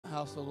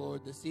house of the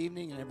Lord this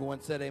evening, and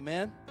everyone said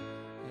amen.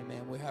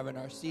 Amen. We're having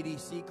our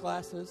CDC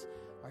classes.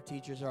 Our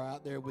teachers are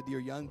out there with your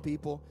young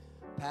people.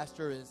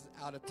 Pastor is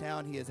out of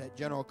town. He is at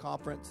General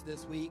Conference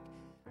this week.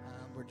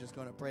 We're just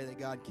going to pray that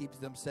God keeps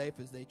them safe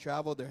as they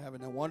travel. They're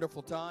having a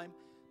wonderful time,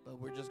 but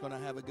we're just going to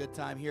have a good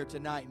time here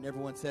tonight, and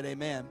everyone said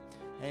amen.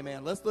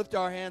 Amen. Let's lift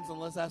our hands and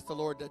let's ask the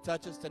Lord to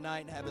touch us tonight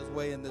and have his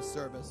way in this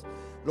service.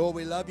 Lord,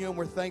 we love you and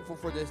we're thankful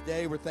for this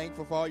day. We're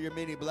thankful for all your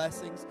many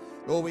blessings.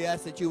 Lord, we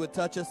ask that you would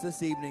touch us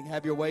this evening.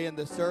 Have your way in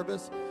this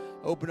service.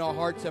 Open our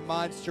hearts and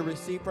minds to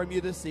receive from you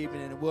this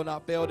evening, and we'll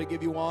not fail to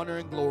give you honor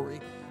and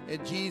glory.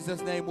 In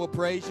Jesus' name we'll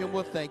praise you and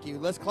we'll thank you.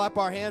 Let's clap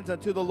our hands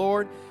unto the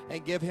Lord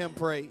and give him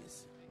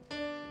praise.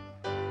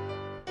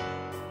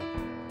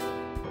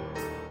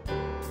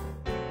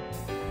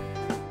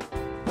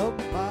 The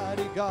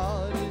mighty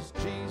God is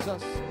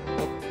Jesus,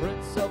 the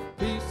Prince of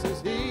Peace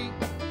is he,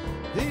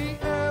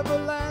 the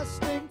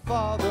everlasting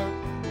Father,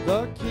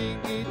 the King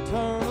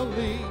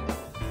eternally,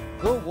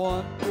 the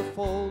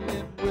wonderful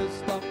in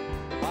wisdom,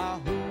 by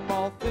whom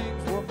all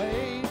things were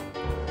made.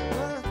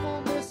 The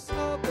fullness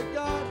of the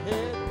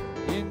Godhead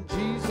in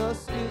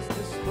Jesus is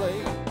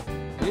displayed.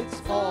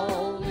 It's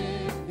all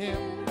in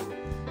him,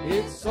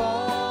 it's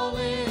all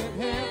in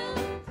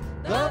him,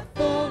 the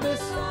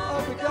fullness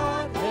of the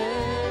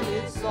Godhead,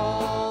 it's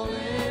all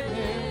in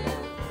him,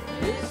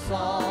 it's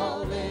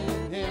all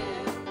in him,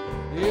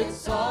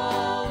 it's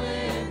all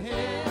in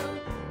him.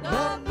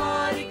 The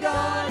mighty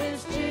God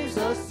is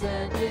Jesus,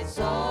 and it's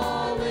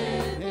all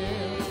in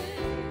him.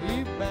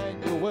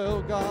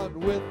 Emmanuel, God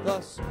with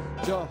us,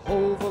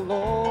 Jehovah,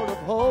 Lord of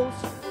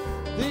hosts,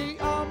 the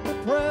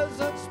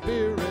omnipresent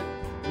Spirit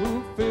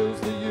who fills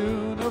the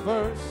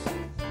universe,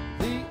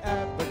 the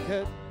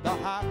advocate, the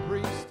high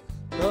priest,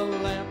 the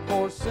lamb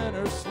for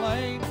sinners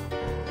slain,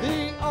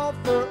 the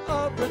author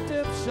of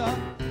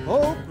redemption,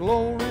 oh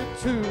glory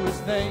to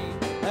his name.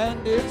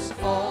 And it's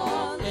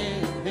all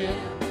in him,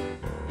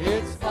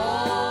 it's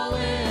all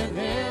in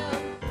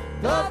him,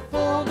 the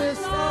fullness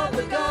of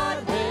the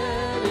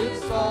Godhead,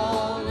 it's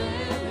all in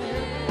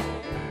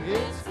him,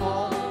 it's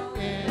all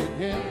in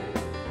him,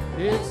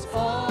 it's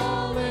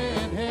all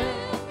in him.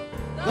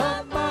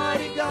 The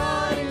mighty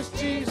God is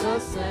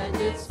Jesus, and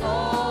it's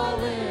all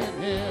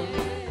in him.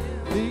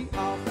 The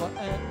Alpha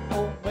and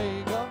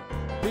Omega,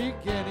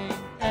 beginning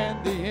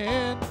and the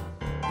end,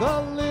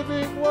 the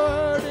living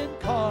Word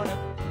incarnate,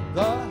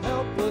 the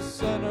helpless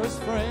sinner's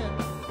friend,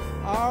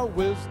 our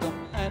wisdom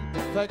and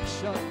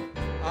perfection,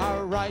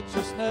 our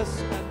righteousness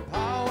and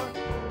power.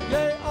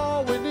 Yea,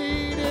 all we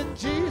need in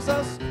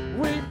Jesus,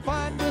 we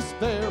find this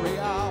very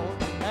hour.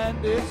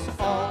 And it's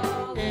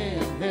all in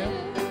him,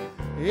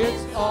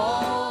 it's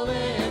all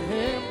in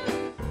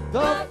him,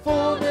 the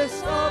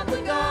fullness of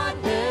the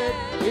Godhead,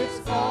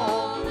 it's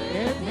all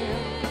in him,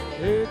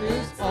 it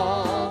is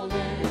all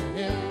in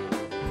him,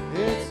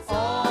 it's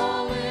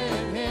all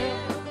in him.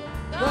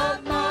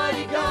 The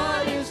mighty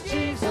God is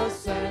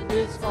Jesus, and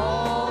it's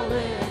all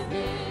in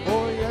him.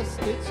 Oh yes,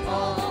 it's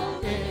all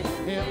in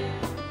him,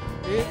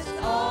 it's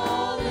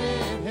all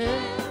in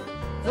him,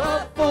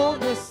 the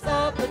fullness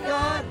of the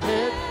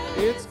Godhead,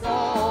 it's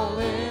all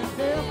in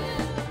him,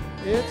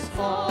 it's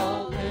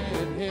all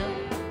in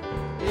him,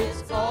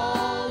 it's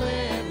all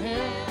in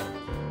him.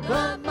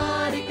 The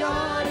mighty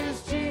God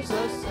is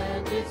Jesus,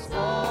 and it's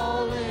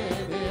all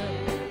in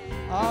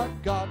him. Our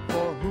God,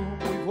 for whom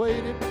we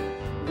waited,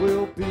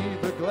 will be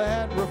the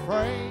glad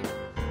refrain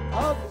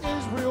of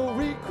Israel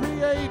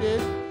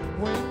recreated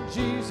when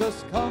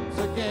Jesus comes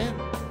again.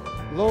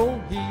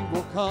 Lo, he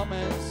will come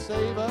and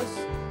save us,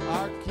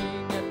 our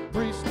King and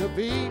priest to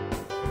be,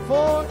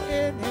 for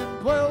in him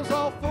dwells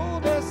all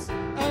fullness,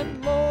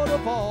 and Lord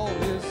of all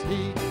is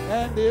he.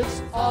 And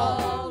it's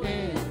all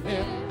in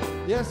him,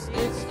 yes,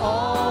 it's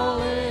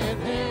all in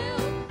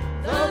him,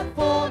 the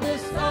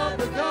fullness of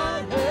the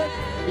Godhead,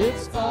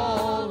 it's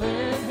all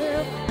in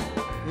him,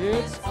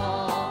 it's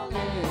all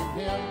in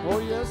him. Oh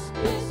yes,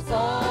 it's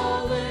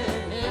all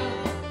in him.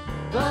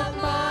 The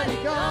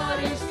mighty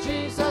God is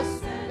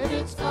Jesus, and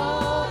it's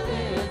all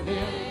in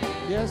him.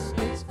 Yes,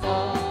 it's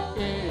all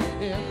in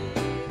him,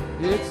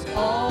 it's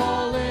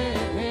all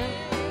in him.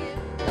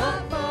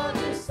 The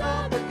fullness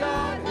of the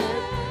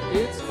Godhead,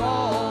 it's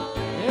all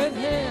in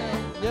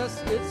him.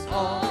 Yes, it's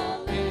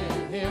all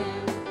in him,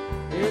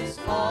 it's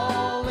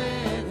all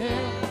in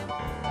him.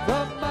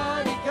 The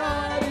mighty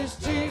God is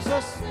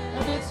Jesus,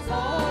 and it's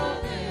all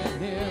in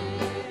him.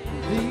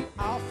 The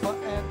Alpha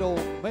and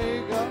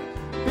Omega,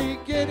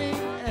 beginning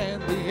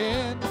and the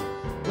end,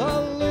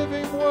 the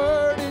living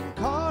Word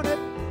incarnate,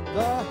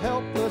 the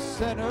helpless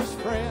sinner's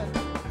friend,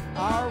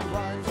 our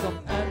wisdom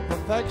and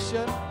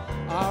perfection,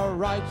 our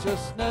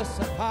righteousness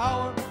and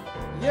power.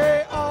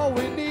 Yea, all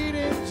we need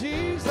in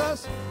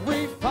Jesus,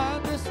 we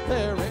find this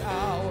very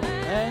hour.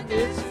 And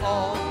it's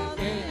all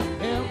in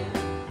him,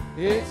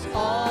 it's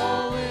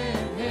all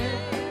in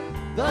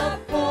him, the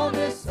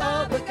fullness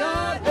of the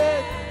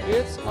Godhead,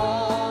 it's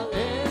all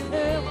in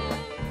him,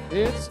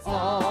 it's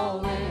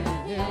all in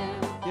him,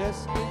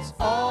 yes, it's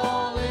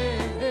all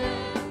in him.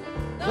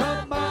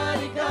 The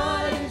mighty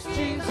God is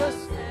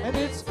Jesus, and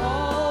it's all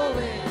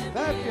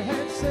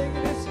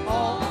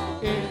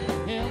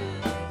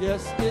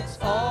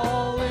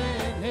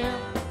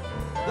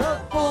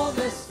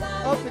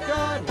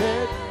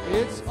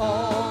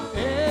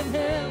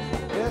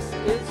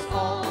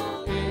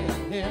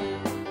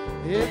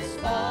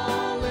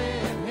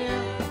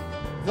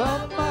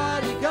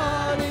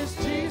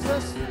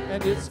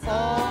and it's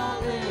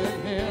all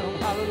in Him.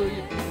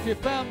 Hallelujah. If you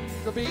found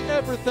Him to be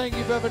everything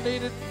you've ever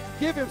needed,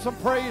 give Him some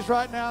praise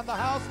right now in the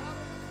house.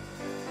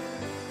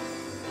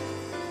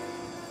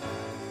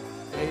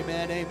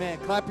 Amen, amen.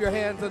 Clap your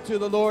hands unto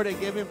the Lord and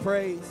give Him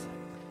praise.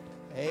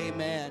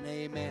 Amen,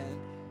 amen.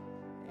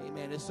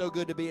 Amen. It's so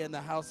good to be in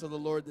the house of the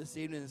Lord this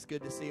evening. It's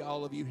good to see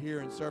all of you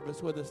here in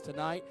service with us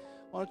tonight.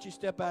 Why don't you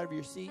step out of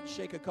your seat,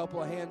 shake a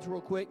couple of hands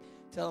real quick,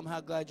 tell them how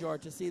glad you are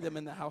to see them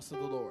in the house of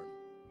the Lord.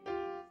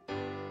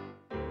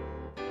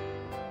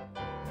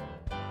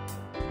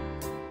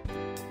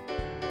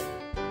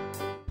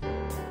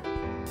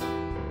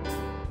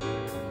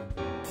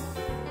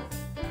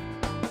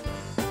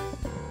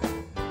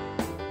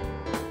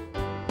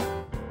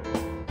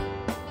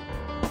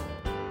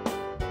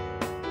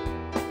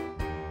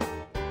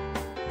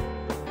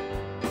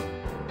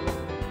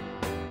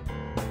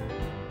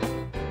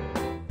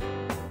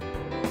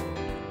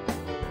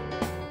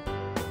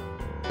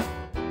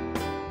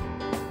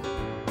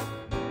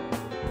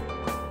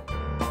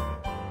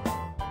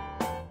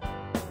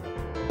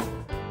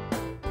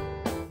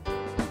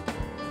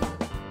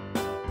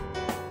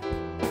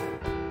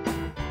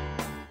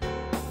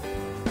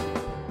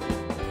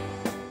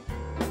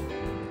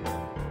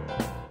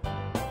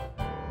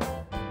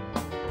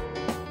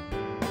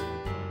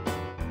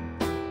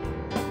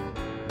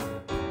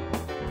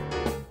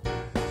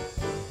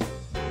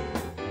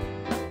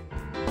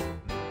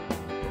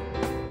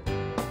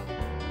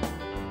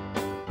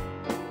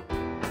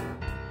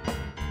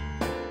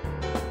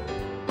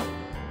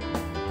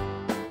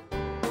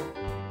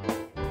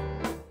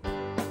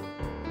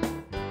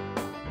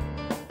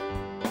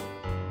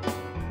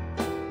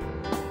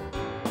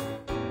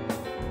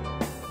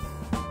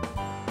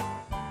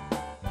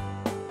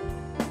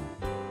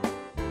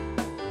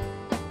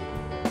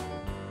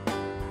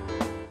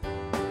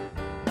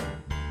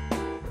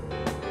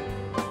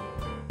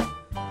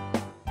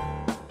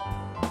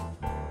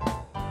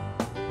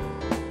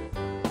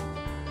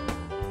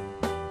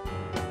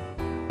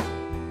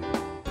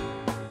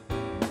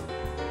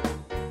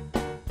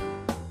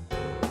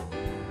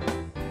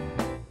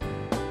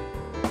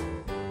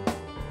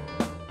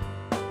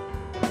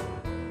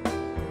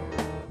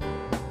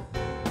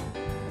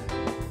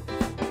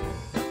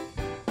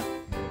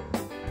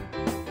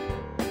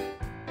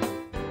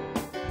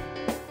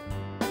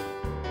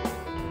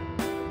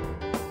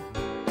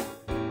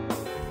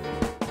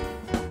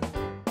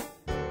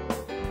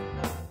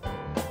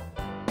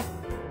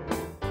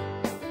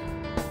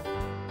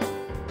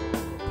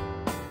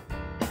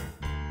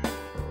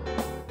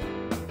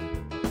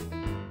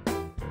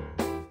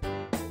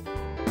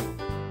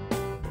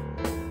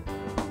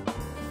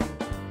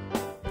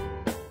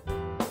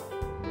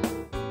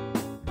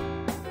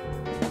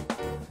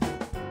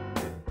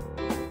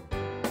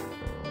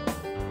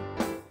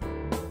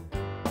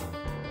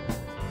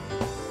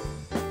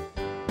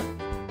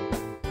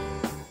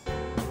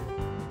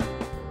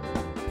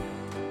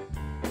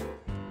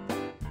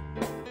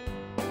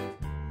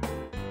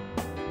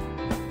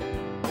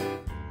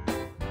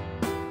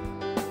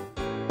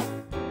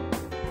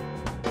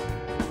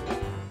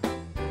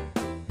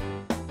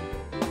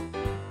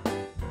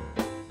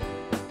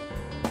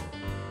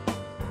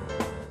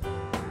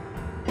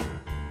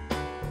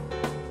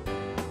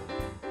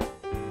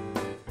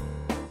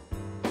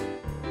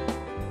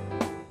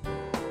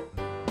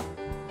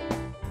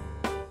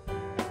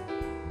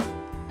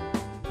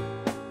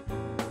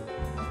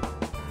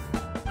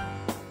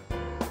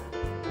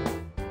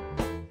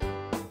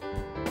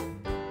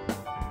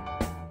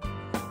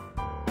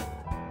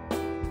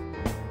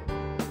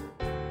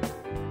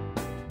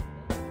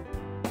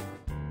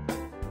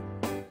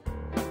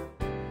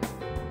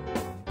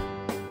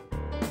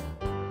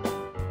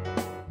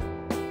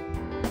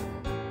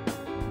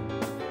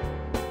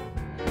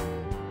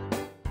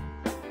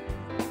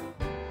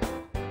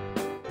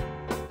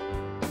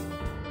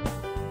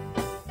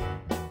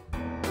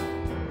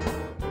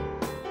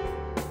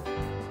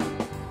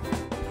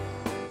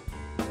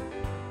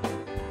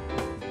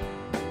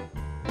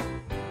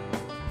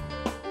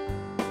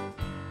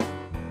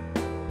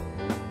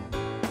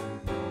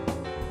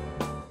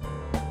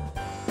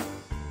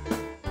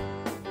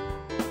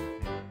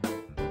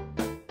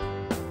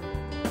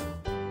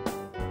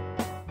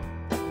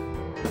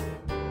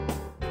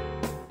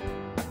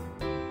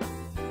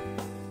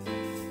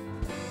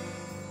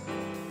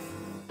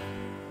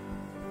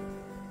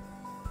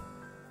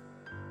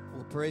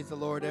 Praise the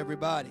Lord,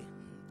 everybody.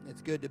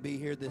 It's good to be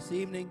here this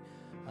evening.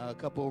 A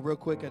couple of real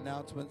quick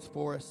announcements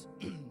for us.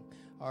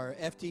 Our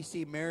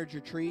FTC Marriage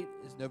Retreat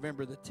is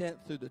November the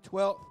 10th through the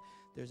 12th.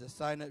 There's a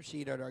sign-up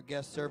sheet at our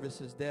guest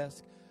services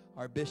desk.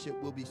 Our bishop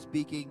will be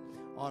speaking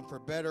on For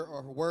Better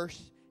or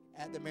Worse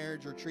at the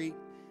marriage retreat.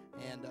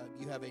 And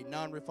you have a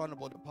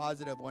non-refundable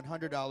deposit of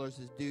 $100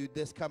 is due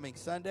this coming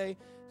Sunday.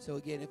 So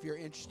again, if you're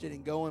interested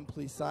in going,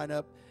 please sign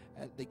up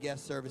at the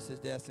guest services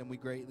desk, and we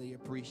greatly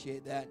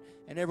appreciate that.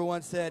 And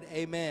everyone said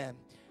amen.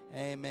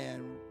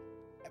 Amen.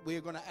 We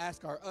are going to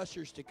ask our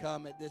ushers to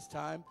come at this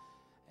time,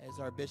 as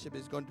our bishop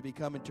is going to be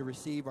coming to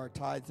receive our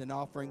tithes and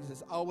offerings.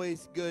 It's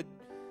always good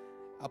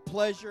a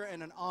pleasure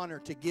and an honor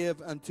to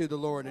give unto the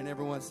Lord. And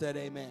everyone said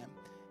amen.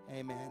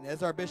 Amen.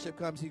 As our bishop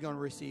comes, he's going to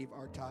receive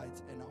our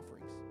tithes and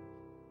offerings.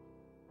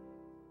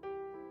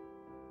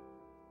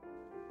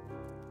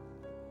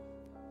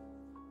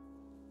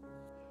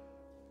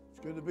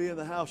 It's good to be in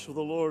the house of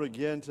the Lord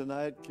again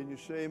tonight. Can you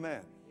say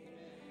amen?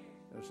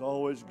 It's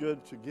always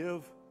good to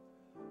give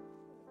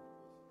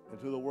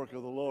into the work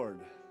of the Lord.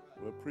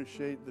 We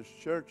appreciate this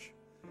church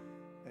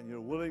and your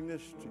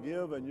willingness to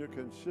give and your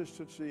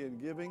consistency in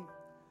giving.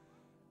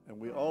 And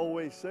we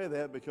always say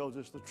that because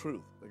it's the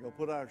truth. They're going to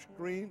put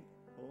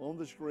on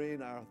the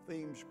screen our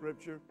theme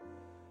scripture.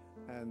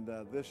 And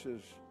this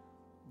is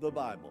the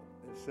Bible.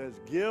 It says,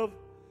 give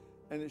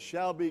and it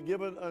shall be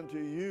given unto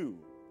you.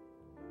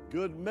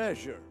 Good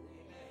measure,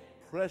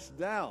 pressed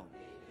down,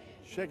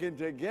 shaken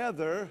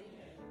together,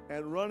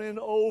 and running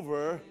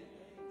over,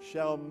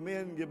 shall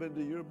men give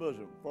into your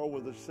bosom. For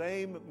with the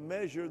same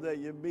measure that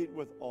you meet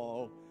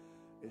withal,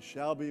 it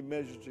shall be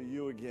measured to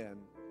you again.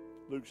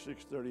 Luke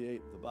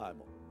 6:38, the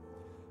Bible.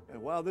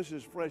 And while this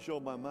is fresh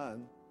on my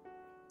mind,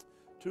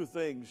 two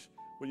things.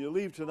 When you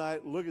leave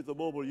tonight, look at the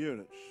mobile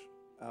units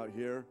out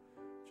here.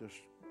 Just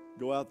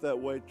go out that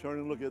way, turn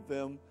and look at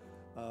them.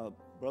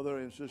 Brother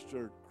and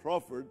Sister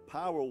Crawford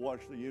power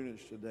washed the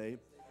units today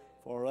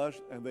for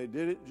us, and they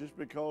did it just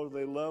because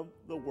they love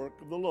the work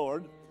of the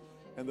Lord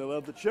and they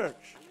love the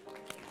church.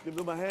 Give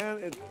them a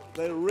hand, and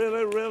they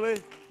really,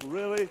 really,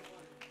 really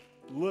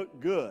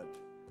look good.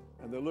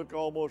 And they look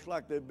almost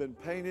like they've been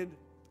painted,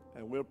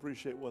 and we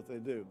appreciate what they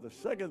do. The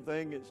second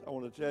thing is I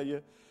want to tell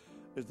you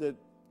is that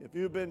if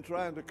you've been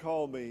trying to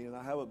call me and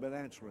I haven't been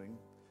answering,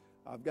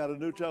 I've got a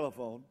new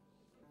telephone,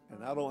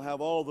 and I don't have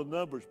all the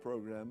numbers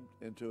programmed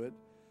into it.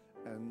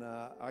 And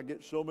I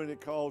get so many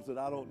calls that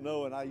I don't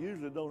know, and I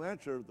usually don't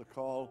answer the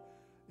call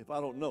if I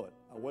don't know it.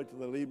 I wait till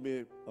they leave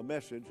me a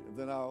message, and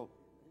then I'll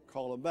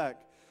call them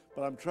back.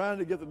 But I'm trying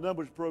to get the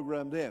numbers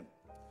programmed in.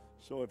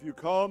 So if you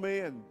call me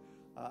and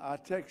I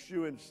text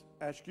you and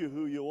ask you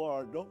who you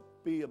are, don't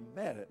be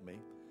mad at me.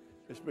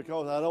 It's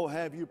because I don't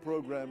have you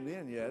programmed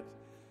in yet,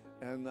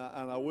 and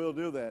I will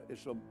do that.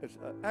 It's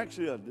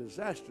actually a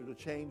disaster to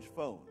change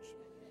phones.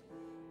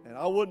 And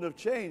I wouldn't have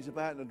changed if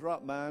I hadn't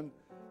dropped mine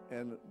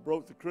and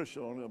broke the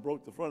crystal on it, and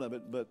broke the front of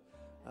it, but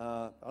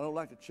I don't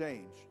like to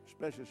change,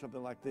 especially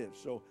something like this.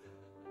 So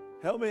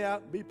help me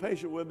out, be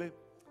patient with me,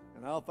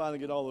 and I'll finally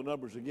get all the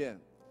numbers again.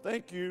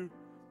 Thank you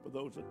for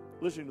those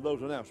listening to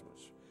those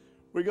announcements.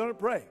 We're going to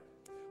pray.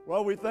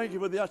 Well, we thank you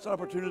for this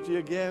opportunity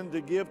again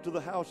to give to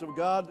the house of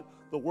God,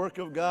 the work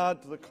of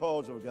God, to the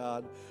cause of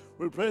God.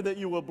 We pray that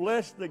you will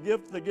bless the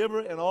gift, the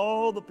giver, and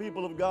all the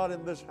people of God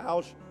in this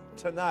house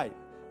tonight.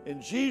 In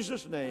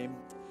Jesus' name.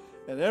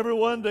 And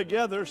everyone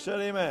together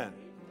said amen.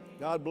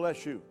 God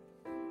bless you.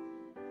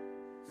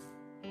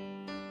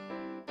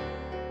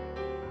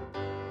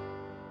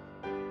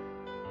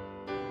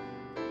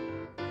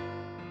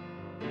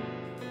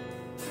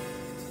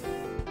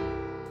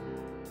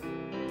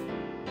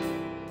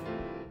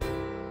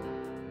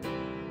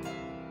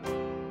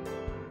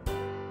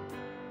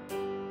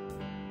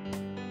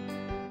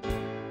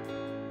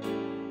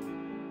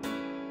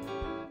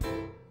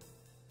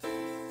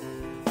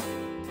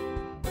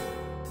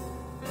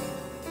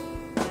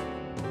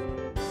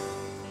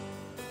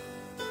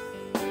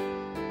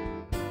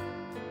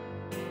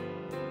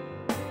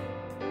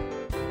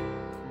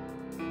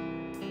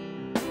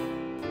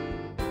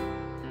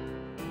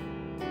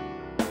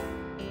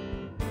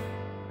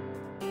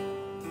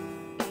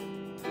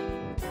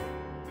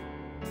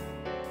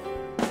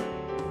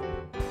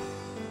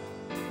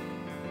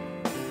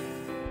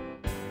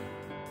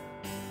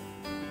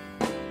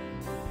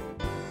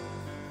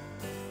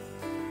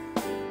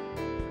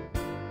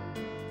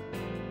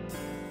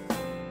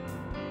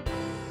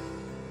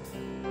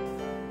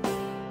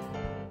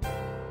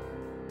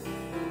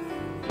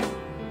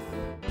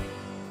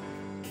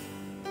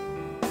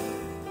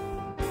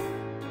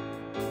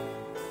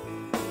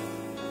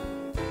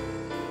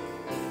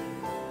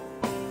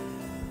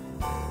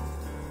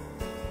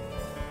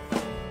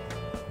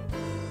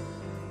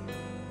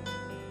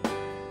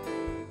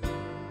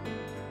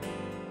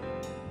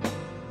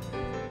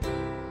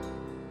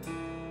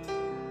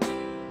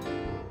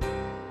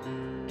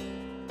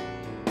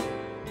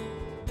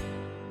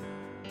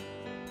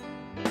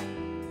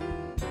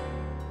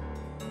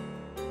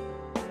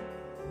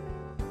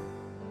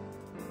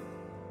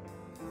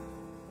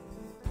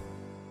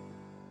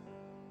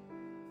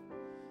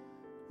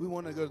 We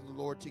want to go to the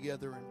Lord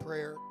together in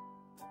prayer.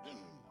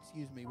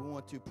 Excuse me. We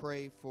want to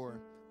pray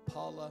for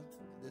Paula.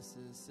 This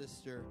is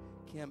Sister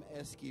Kim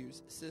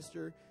Eskew's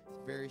sister.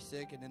 Is very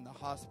sick and in the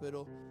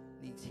hospital.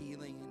 Needs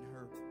healing in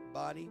her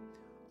body.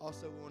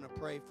 Also, we want to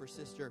pray for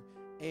Sister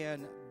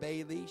Ann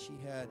Bailey. She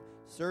had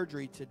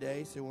surgery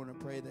today, so we want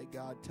to pray that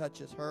God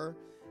touches her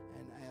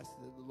and ask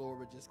that the Lord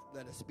would just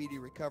let a speedy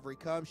recovery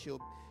come.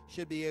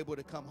 Should be able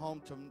to come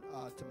home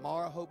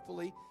tomorrow,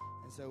 hopefully.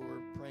 And so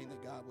we're praying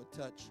that God would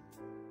touch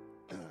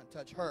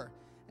her.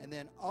 And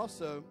then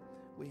also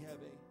we have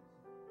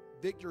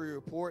a victory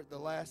report the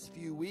last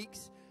few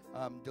weeks.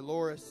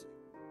 Dolores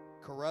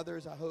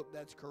Carruthers, I hope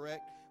that's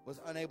correct, was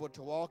unable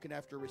to walk, and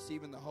after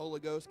receiving the Holy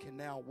Ghost can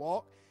now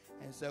walk.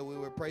 And so we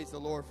would praise the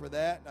Lord for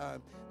that.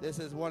 This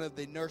is one of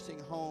the nursing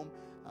home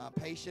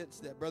patients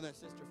that Brother and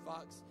Sister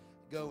Fox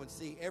go and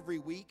see every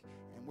week.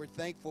 And we're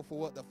thankful for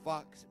what the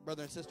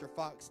Brother and Sister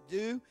Fox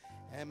do.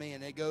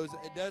 Amen. It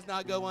does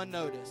not go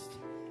unnoticed.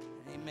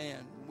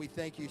 Amen. We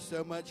thank you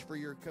so much for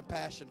your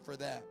compassion for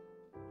that.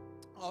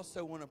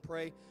 Also want to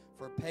pray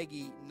for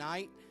Peggy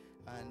Knight.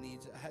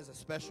 Has a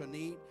special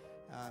need.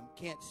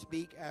 Can't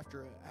speak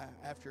after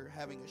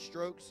having a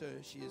stroke, so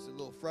she is a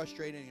little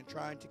frustrated and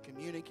trying to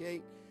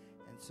communicate.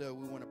 And so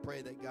we want to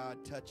pray that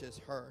God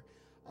touches her.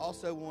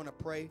 Also, we want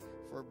to pray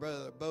for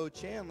Brother Bo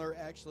Chandler.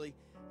 Actually,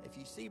 if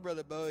you see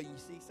Brother Bo, you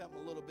see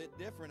something a little bit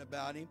different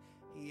about him.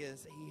 He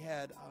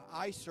had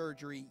eye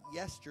surgery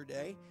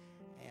yesterday,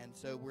 and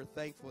so we're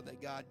thankful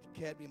that God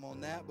kept him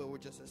on that. But we're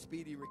just a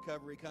speedy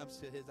recovery comes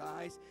to his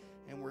eyes,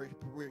 and we're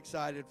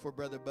excited for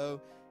Brother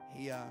Bo.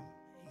 He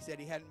said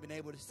he hadn't been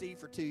able to see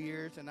for 2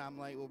 years, and I'm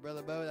like, well,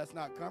 Brother Bo, that's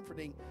not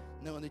comforting,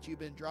 knowing that you've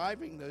been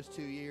driving those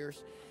 2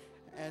 years.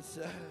 And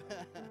so,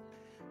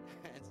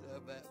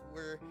 but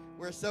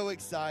we're so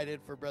excited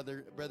for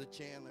Brother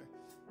Chandler.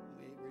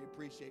 We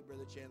appreciate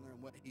Brother Chandler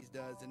and what he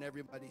does. And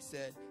everybody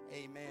said,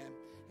 amen.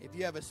 If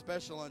you have a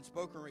special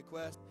unspoken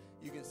request,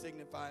 you can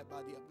signify it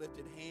by the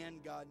uplifted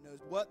hand. God knows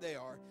what they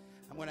are.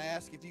 I'm going to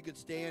ask if you could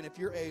stand, if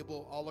you're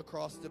able, all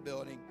across the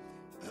building.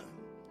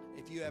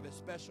 If you have a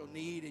special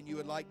need and you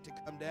would like to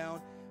come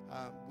down,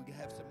 we can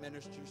have some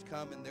ministers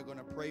come and they're going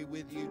to pray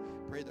with you,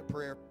 pray the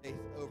prayer of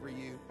faith over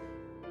you.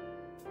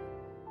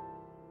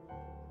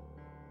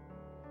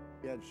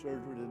 She had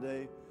surgery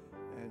today,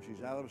 and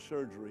she's out of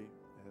surgery,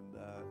 and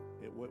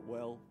it went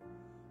well,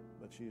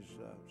 but she's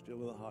still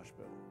in the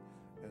hospital.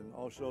 And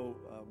also,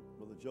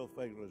 Brother Joe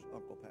Fagler's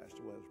uncle passed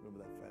away. Let's remember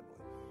that family.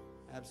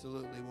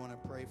 Absolutely want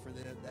to pray for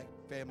them, that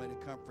family,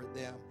 to comfort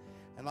them.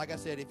 And like I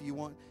said, if you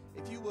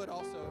would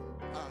also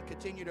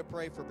continue to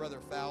pray for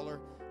Brother Fowler.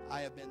 I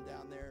have been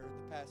down there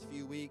the past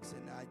few weeks,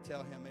 and I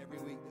tell him every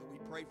week that we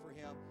pray for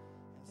him.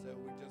 And so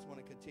we just want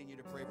to continue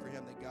to pray for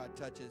him, that God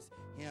touches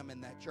him in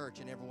that church.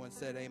 And everyone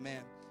said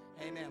amen.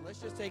 Amen. Let's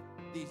just take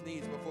these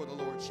needs before the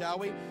Lord, shall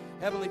we?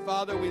 Heavenly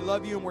Father, we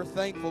love you, and we're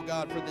thankful,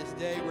 God, for this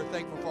day. We're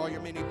thankful for all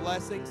your many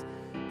blessings.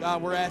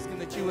 God, we're asking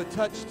that you would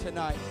touch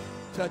tonight.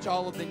 Touch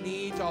all of the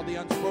needs, all the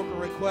unspoken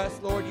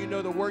requests. Lord, you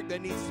know the work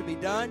that needs to be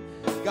done.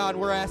 God,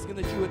 we're asking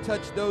that you would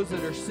touch those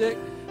that are sick.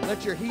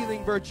 Let your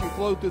healing virtue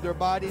flow through their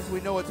bodies.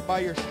 We know it's by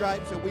your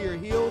stripes that we are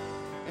healed,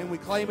 and we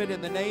claim it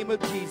in the name of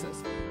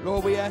Jesus.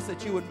 Lord, we ask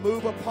that you would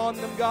move upon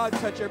them, God.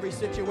 Touch every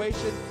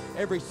situation,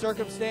 every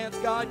circumstance,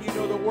 God. You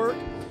know the work.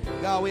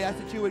 God, we ask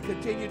that you would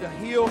continue to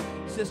heal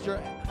Sister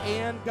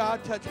Ann.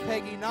 God, touch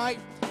Peggy Knight.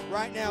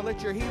 Right now,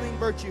 let your healing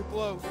virtue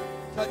flow.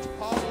 Touch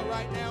Paula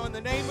right now in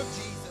the name of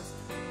Jesus.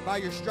 By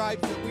your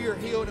stripes that we are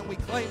healed, and we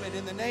claim it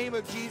in the name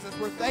of Jesus.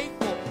 We're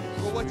thankful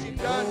for what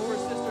you've done for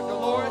Sister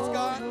Dolores,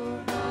 God.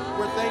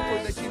 We're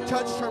thankful that you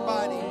touched her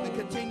body and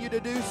continue to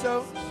do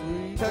so.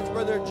 Touch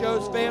Brother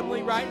Joe's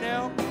family right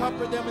now.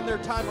 Comfort them in their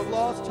time of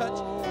loss. Touch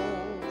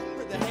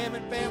the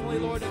Hammond family,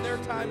 Lord, in their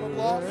time of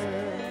loss.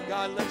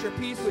 God, let your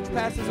peace, which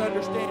passes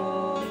understanding,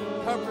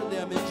 comfort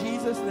them in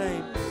Jesus'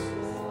 name.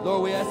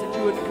 Lord, we ask that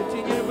you would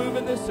continue to move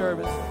in this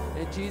service.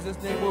 In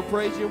Jesus' name, we'll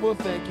praise you and we'll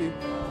thank you.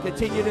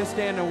 Continue to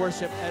stand and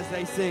worship as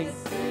they sing.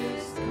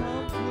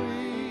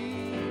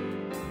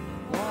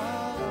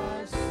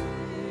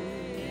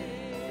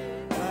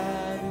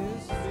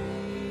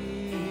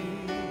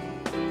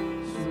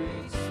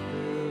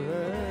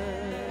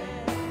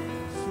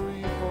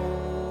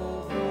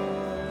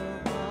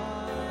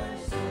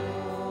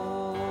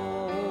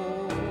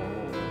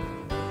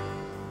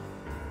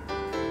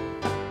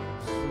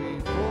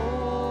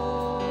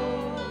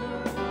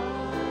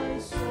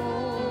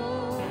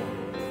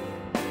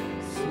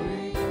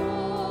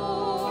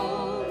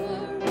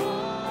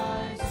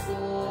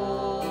 Soul.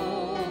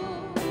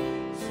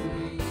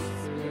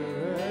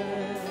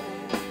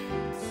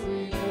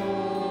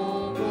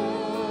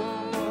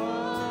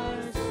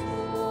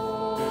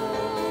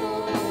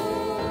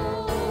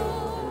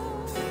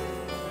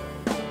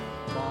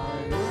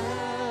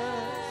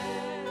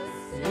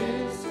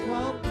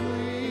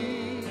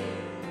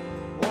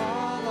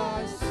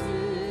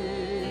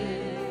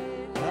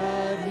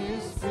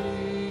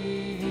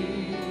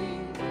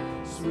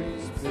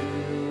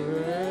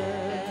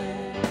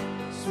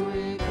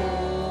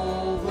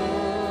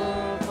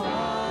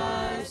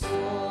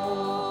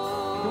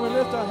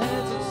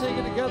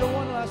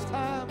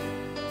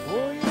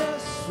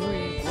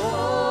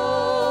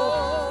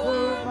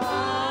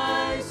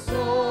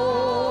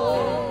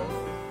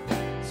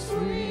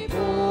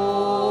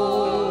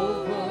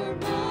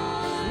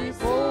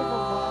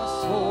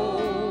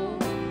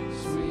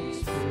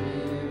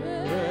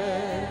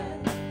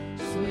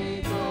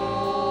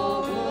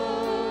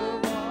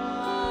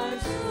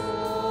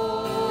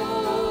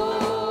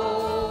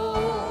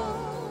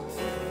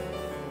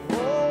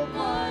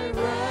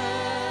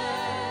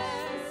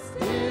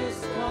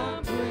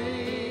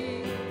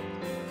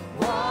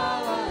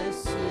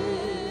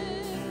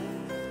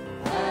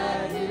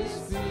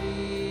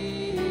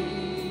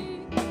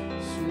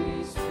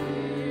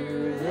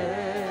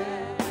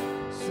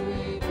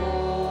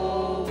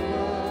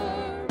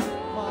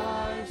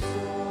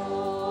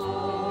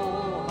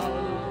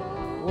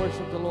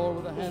 worship the Lord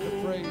with a hand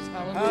of praise.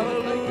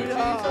 Hallelujah. Hallelujah,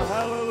 Thank you, Jesus.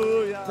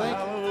 hallelujah, Thank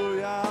you.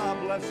 hallelujah.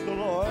 Bless the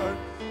Lord.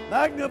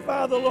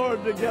 Magnify the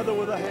Lord together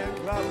with a hand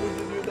clap. Would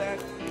you do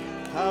that?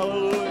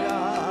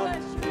 Hallelujah,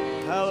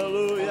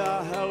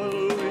 hallelujah,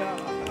 hallelujah,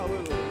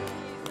 hallelujah.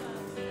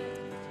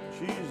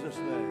 Jesus'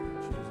 name,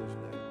 Jesus'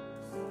 name.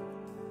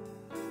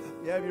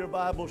 If you have your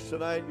Bibles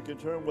tonight, you can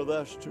turn with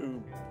us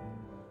to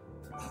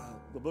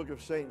the book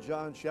of St.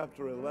 John,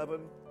 chapter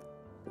 11.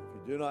 If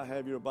you do not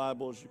have your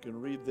Bibles, you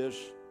can read this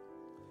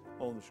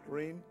on the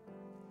screen.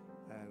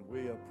 And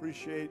we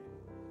appreciate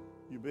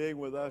you being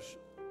with us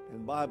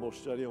in Bible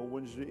study on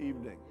Wednesday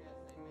evening.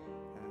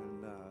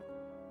 And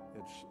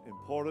it's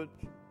important.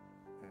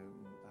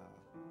 And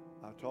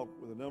I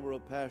talked with a number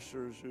of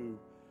pastors who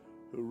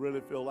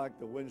really feel like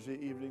the Wednesday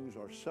evenings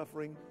are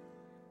suffering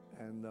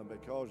and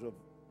because of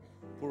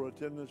poor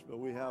attendance. But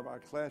we have our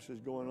classes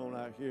going on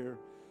out here.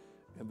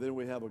 And then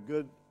we have a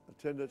good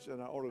attendance in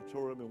our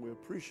auditorium, and we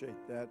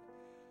appreciate that.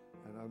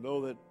 And I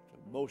know that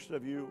most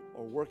of you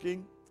are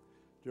working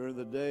during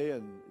the day,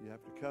 and you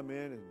have to come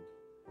in and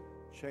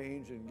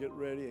change and get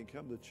ready and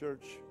come to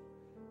church.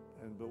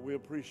 But we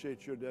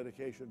appreciate your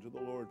dedication to the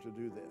Lord to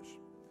do this.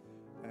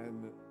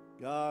 And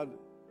God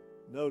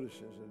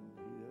notices, and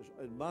He has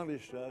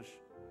admonished us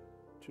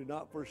to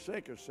not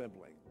forsake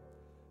assembling.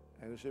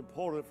 And it's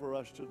important for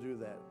us to do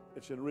that.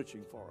 It's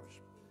enriching for us.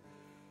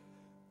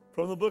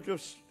 From the book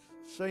of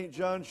St.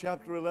 John,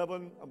 chapter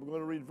 11, I'm going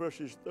to read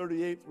verses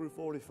 38 through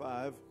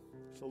 45.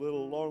 It's a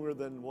little longer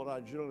than what I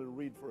generally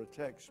read for a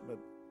text, but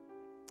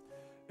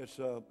it's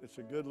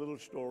a good little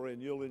story,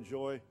 and you'll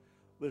enjoy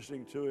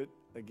listening to it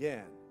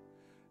again.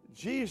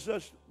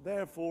 Jesus,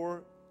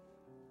 therefore,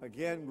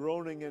 again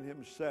groaning in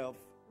himself,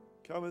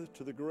 cometh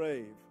to the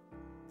grave.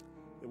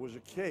 It was a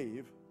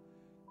cave,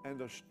 and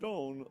a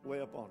stone lay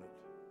upon it.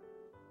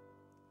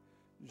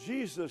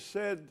 Jesus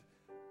said,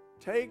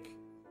 Take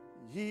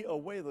ye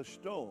away the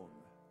stone.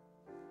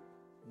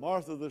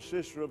 Martha, the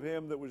sister of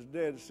him that was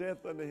dead,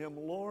 saith unto him,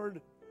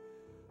 Lord,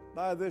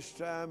 by this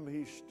time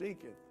he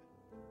stinketh,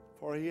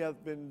 for he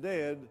hath been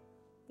dead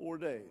 4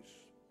 days.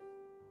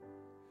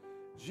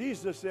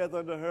 Jesus saith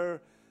unto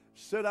her,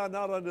 Said I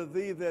not unto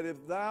thee that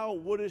if thou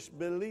wouldest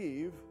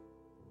believe,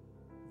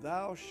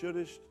 thou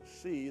shouldest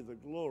see the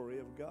glory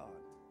of God?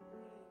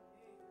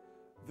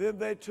 Then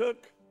they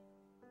took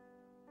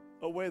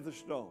away the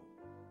stone.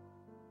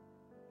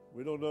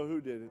 We don't know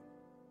who did it.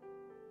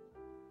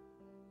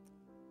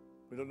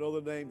 We don't know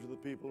the names of the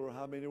people or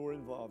how many were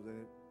involved in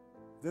it.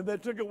 Then they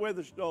took away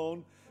the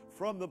stone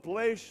from the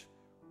place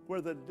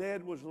where the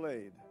dead was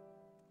laid.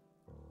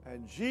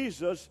 And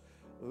Jesus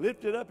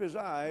lifted up his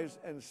eyes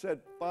and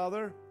said,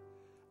 Father,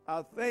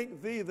 I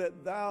thank thee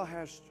that thou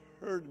hast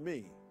heard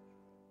me.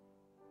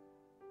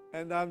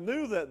 And I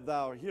knew that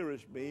thou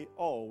hearest me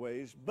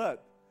always,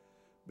 but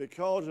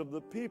because of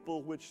the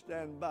people which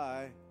stand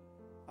by,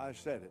 I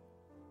said it,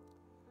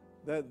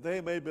 that they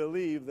may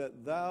believe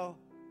that thou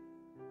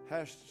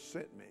hast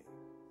sent me.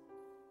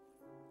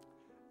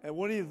 And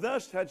when he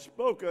thus had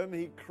spoken,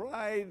 he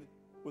cried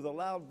with a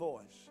loud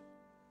voice,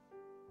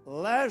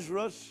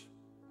 Lazarus,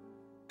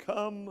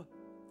 come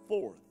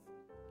forth.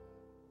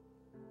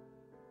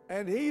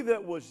 And he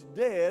that was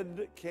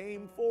dead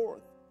came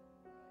forth,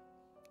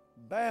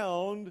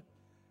 bound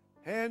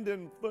hand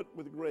and foot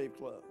with grave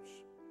clothes,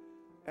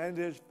 and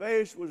his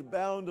face was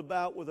bound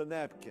about with a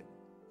napkin.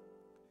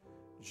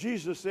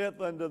 Jesus saith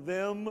unto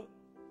them,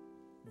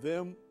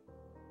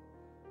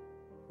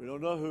 we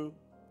don't know who,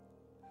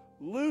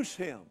 loose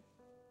him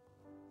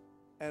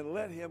and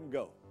let him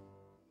go.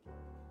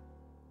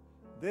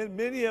 Then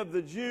many of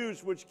the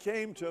Jews which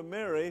came to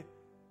Mary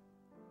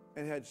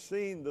and had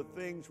seen the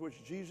things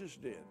which Jesus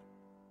did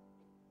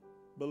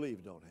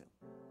believed on him.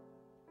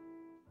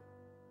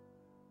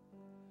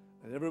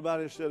 And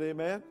everybody said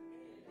amen.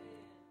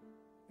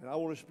 And I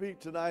want to speak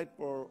tonight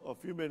for a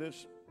few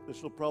minutes.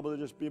 This will probably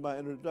just be my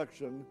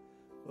introduction,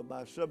 but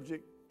my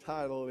subject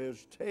title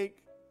is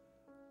Take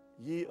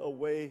Ye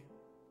Away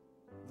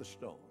the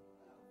Stone.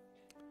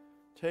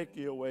 Take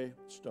ye away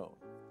the stone.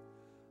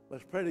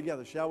 Let's pray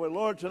together, shall we?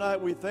 Lord,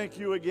 tonight we thank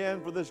you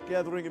again for this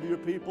gathering of your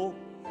people.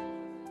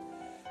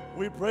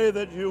 We pray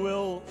that you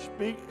will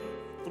speak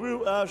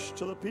through us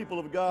to the people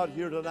of God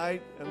here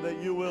tonight, and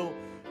that you will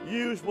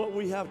use what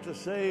we have to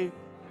say,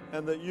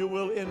 and that you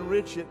will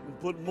enrich it and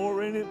put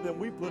more in it than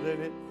we put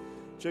in it,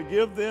 to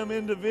give them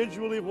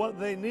individually what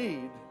they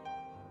need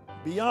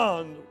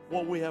beyond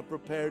what we have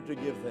prepared to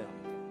give them,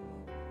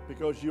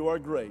 because you are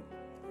great.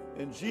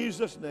 In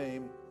Jesus'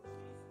 name,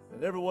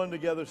 and everyone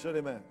together said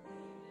amen.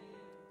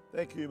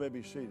 Thank you. You may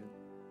be seated.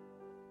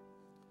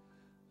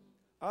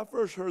 I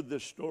first heard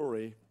this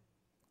story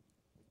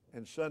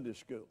in Sunday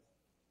school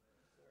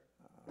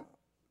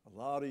a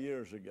lot of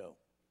years ago,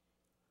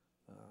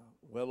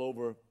 well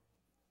over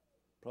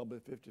probably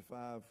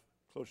 55,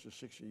 close to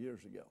 60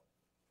 years ago.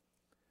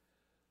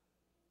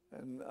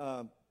 And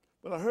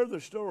when I heard the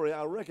story,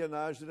 I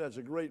recognized it as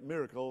a great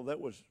miracle. That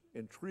was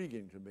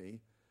intriguing to me.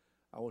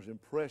 I was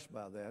impressed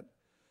by that.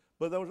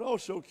 But I was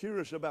also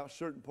curious about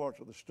certain parts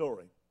of the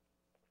story.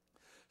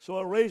 So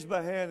I raised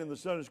my hand in the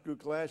Sunday school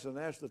class and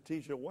asked the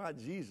teacher why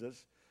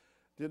Jesus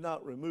did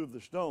not remove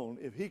the stone.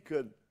 If he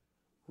could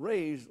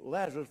raise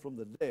Lazarus from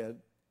the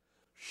dead,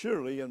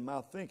 surely in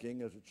my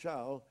thinking as a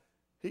child,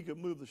 he could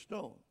move the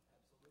stone.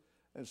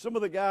 And some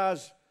of the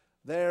guys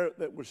there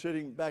that were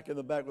sitting back in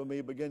the back with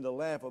me began to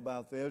laugh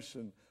about this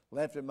and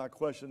laughed at my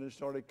question and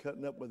started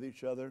cutting up with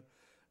each other.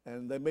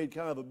 And they made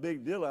kind of a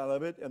big deal out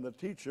of it. And the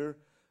teacher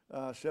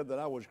said that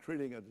I was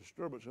creating a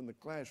disturbance in the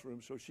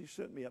classroom, so she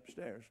sent me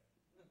upstairs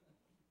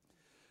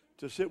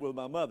to sit with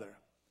my mother.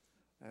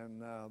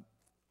 And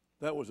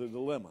that was a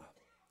dilemma.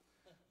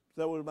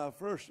 That was my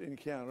first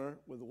encounter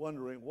with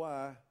wondering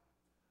why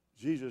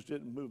Jesus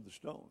didn't move the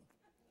stone.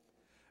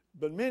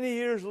 But many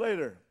years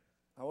later,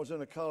 I was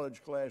in a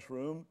college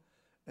classroom,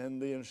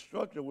 and the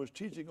instructor was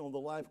teaching on the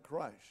life of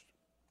Christ.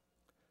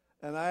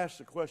 And I asked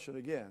the question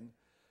again,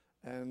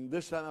 and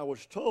this time I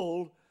was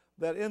told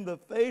that in the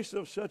face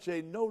of such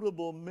a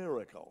notable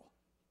miracle,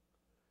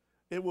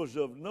 it was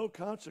of no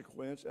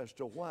consequence as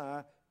to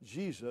why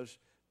Jesus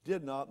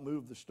did not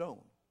move the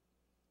stone.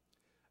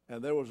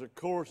 And there was a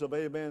chorus of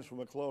amens from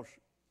a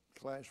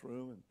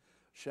classroom, and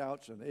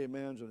shouts and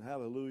amens and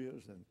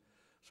hallelujahs, and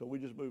so we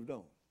just moved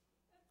on.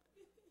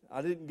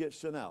 I didn't get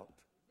sent out.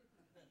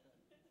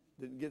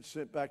 Didn't get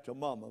sent back to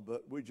mama,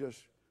 but we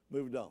just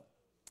moved on.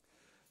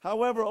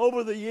 However,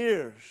 over the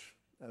years,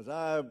 as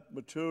I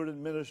matured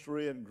in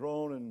ministry and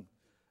grown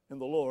in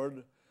the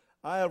Lord,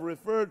 I have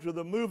referred to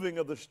the moving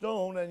of the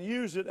stone and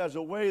used it as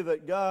a way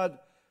that God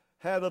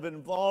had of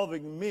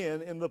involving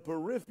men in the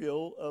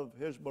peripheral of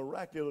his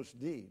miraculous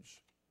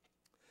deeds.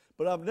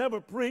 But I've never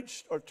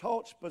preached or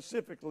taught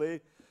specifically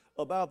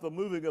about the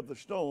moving of the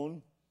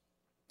stone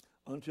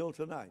until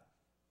tonight.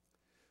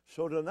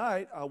 So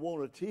tonight I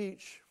want to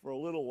teach for a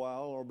little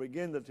while, or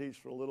begin to teach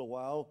for a little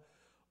while,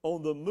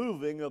 on the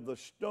moving of the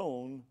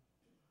stone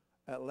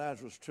at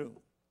Lazarus' tomb.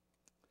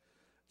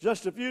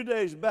 Just a few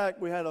days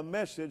back, we had a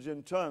message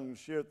in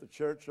tongues here at the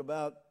church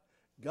about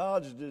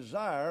God's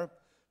desire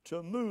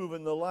to move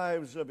in the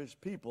lives of his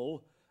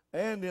people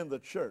and in the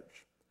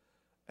church.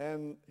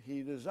 And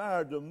he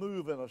desired to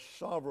move in a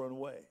sovereign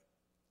way,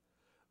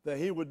 that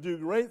he would do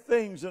great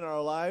things in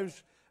our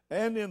lives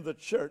and in the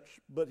church,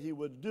 but he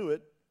would do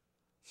it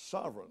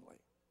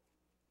sovereignly.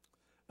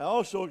 I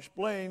also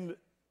explained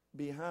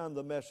behind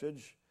the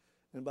message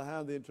and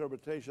behind the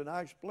interpretation,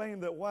 I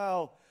explained that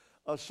while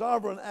a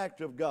sovereign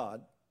act of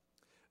God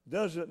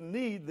doesn't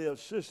need the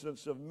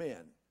assistance of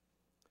men,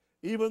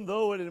 even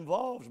though it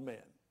involves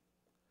men,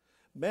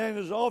 man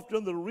is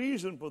often the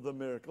reason for the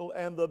miracle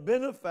and the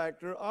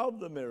benefactor of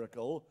the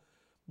miracle,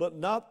 but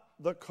not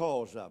the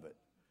cause of it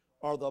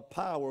or the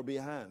power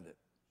behind it.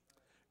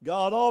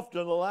 God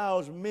often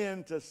allows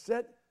men to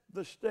set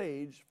the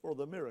stage for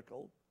the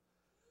miracle,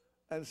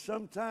 and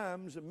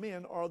sometimes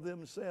men are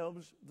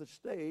themselves the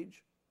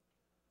stage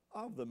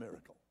of the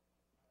miracle.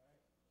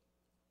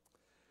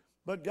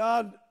 But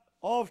God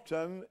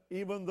often,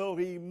 even though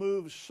he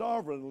moves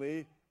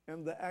sovereignly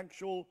in the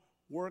actual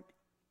work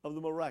of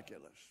the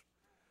miraculous,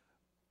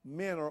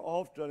 men are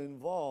often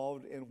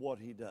involved in what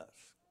he does.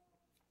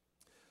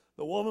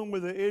 The woman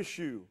with the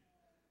issue,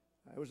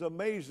 it was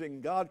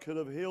amazing. God could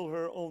have healed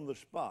her on the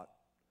spot.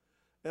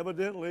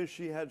 Evidently,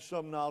 she had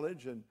some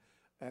knowledge,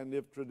 and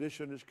if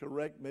tradition is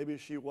correct, maybe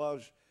she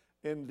was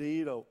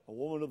indeed a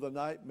woman of the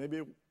night.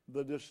 Maybe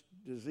the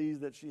disease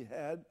that she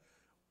had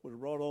was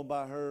brought on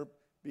by her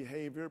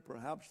behavior.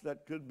 Perhaps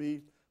that could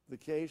be the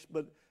case.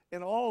 But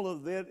in all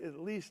of that, at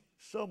least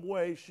some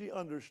way, she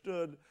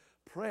understood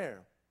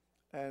prayer.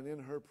 And in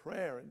her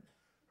prayer and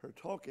her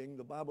talking,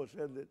 the Bible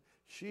said that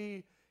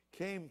she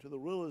came to the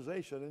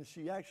realization, and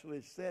she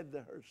actually said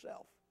to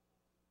herself,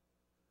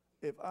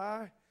 if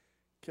I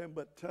can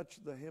but touch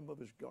the hem of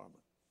his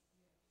garment,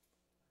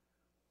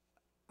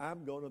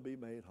 I'm going to be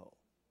made whole.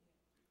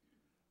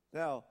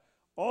 Now,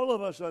 all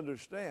of us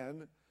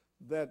understand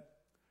that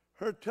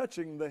her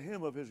touching the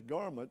hem of his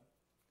garment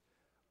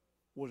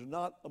was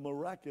not a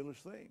miraculous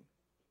thing.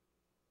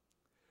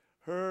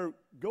 Her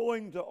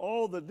going to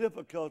all the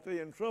difficulty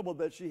and trouble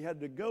that she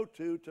had to go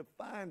to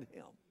find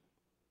him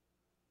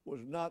was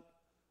not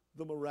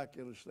the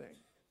miraculous thing.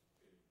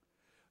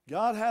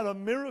 God had a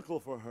miracle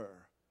for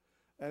her,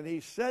 and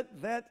he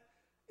set that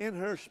in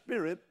her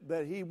spirit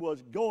that he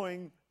was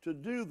going to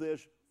do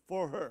this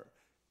for her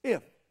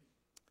if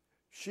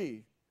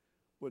she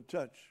would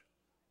touch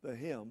the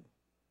hem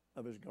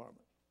of his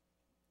garment.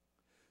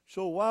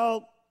 So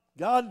while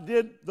God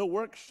did the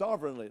work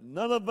sovereignly,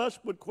 none of us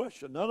would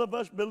question. None of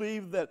us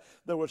believed that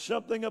there was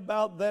something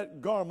about that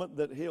garment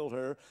that healed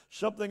her,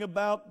 something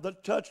about the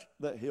touch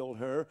that healed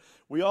her.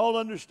 We all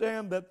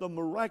understand that the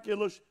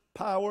miraculous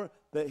power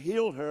that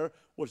healed her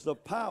was the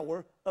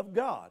power of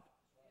God.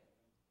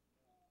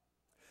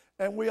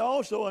 And we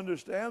also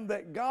understand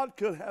that God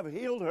could have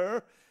healed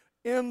her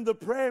in the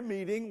prayer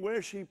meeting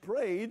where she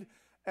prayed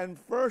and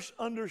first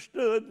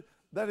understood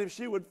that if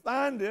she would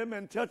find him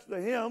and touch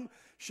the hem,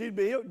 she'd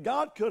be healed.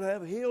 God could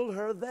have healed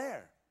her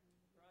there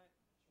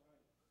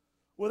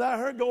without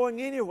her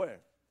going anywhere,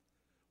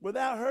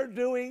 without her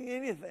doing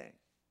anything.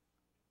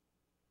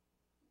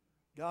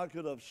 God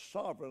could have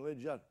sovereignly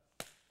just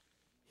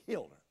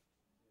healed her.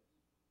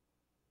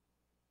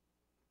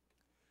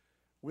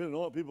 We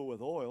anoint people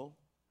with oil,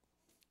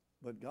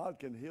 but God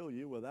can heal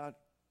you without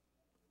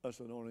us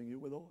anointing you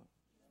with oil.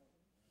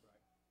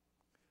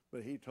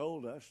 But he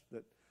told us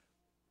that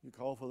you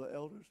call for the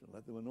elders and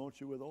let them anoint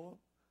you with oil,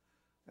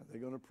 and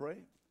they're going to pray.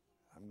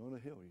 I'm going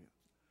to heal you.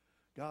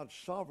 God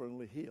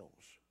sovereignly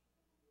heals.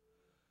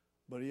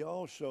 But he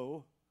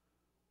also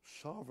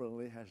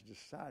sovereignly has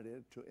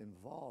decided to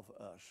involve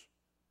us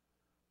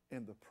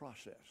in the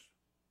process,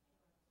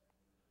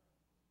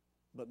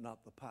 but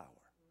not the power.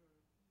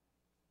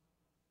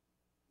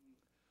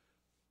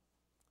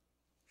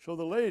 So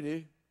the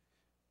lady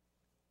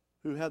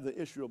who had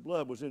the issue of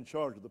blood was in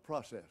charge of the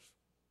process.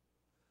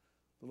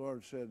 The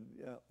Lord said,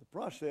 yeah, the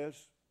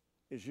process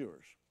is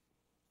yours.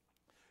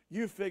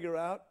 You figure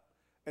out,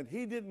 and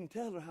he didn't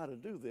tell her how to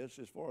do this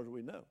as far as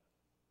we know.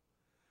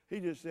 He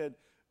just said,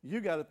 you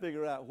got to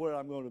figure out where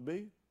I'm going to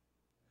be.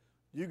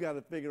 You got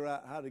to figure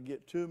out how to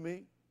get to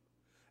me.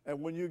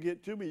 And when you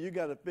get to me, you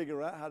got to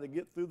figure out how to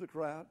get through the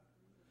crowd.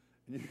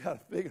 And you got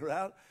to figure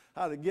out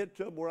how to get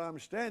to where I'm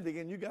standing,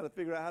 and you got to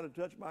figure out how to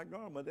touch my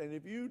garment. And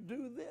if you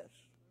do this,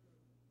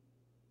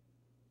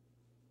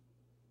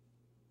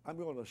 I'm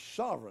going to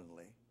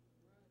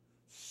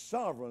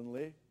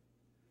sovereignly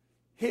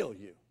heal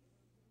you.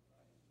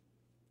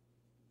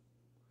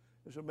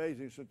 It's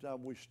amazing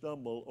sometimes we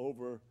stumble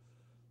over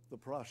the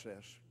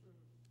process,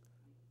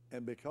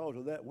 and because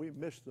of that, we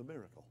miss the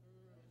miracle.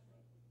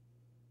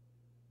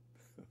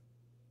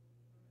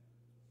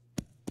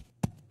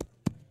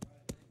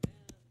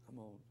 Come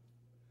on.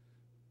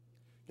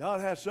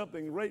 God has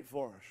something great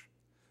for us.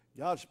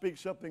 God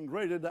speaks something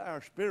great into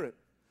our spirit,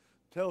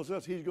 tells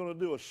us he's going to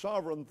do a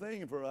sovereign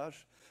thing for us,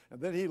 and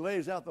then he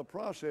lays out the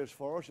process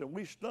for us, and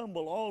we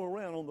stumble all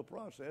around on the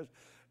process,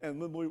 and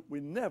then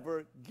we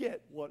never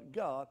get what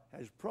God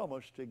has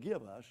promised to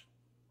give us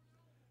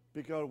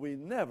because we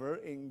never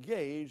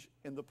engage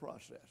in the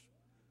process.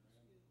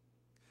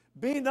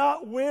 Be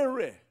not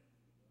weary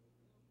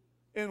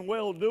in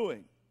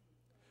well-doing,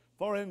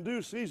 for in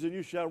due season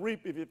you shall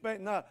reap if you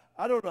faint not.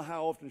 I don't know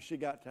how often she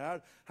got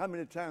tired, how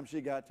many times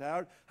she got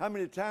tired, how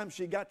many times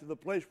she got to the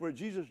place where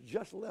Jesus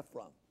just left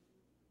from.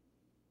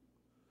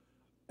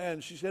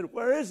 And she said,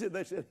 where is it?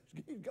 They said,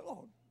 he's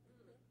gone.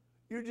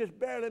 You just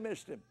barely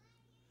missed him.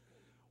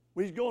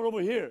 Well, he's going over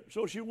here.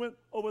 So she went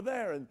over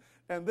there, and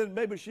then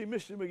maybe she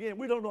missed him again.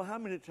 We don't know how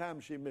many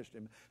times she missed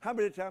him, how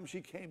many times she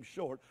came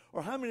short,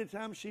 or how many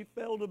times she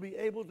failed to be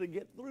able to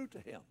get through to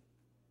him.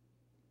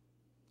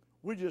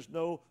 We just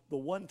know the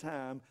one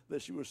time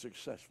that she was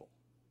successful.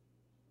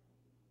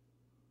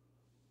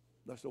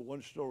 That's the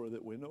one story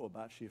that we know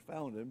about. She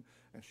found him,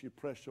 and she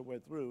pressed her way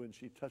through, and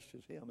she touched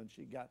his hem, and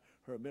she got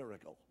her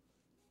miracle.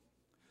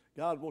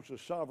 God wants to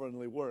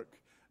sovereignly work,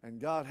 and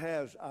God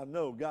has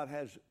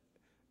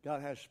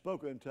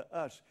spoken to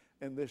us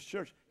in this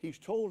church. He's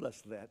told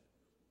us that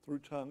through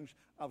tongues.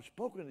 I've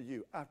spoken to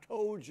you. I've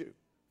told you.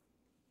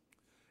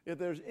 If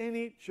there's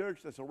any church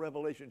that's a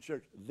revelation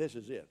church, this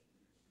is it.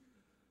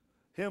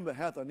 Him that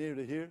hath an ear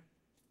to hear,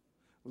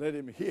 let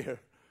him hear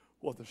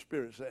what the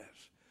Spirit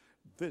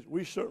says.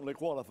 We certainly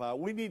qualify.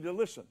 We need to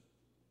listen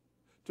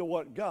to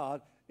what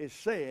God is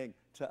saying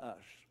to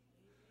us.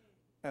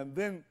 And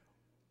then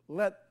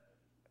let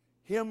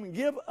him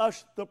give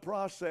us the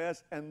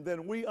process, and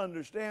then we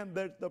understand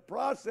that the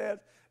process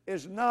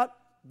is not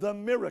the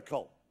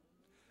miracle.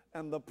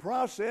 And the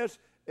process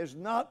is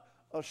not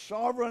a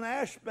sovereign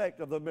aspect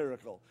of the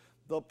miracle.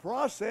 The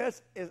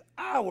process is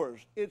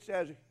ours. It's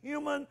as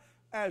human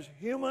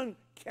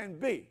can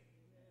be.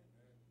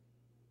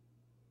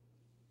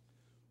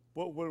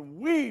 But when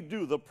we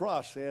do the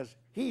process,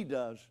 he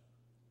does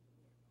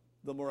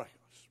the miraculous.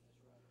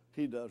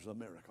 He does the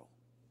miracle.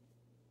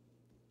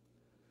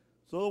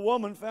 So the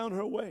woman found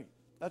her way.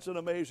 That's an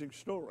amazing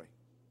story.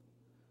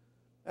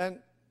 And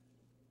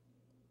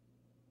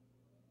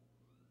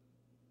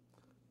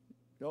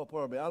y'all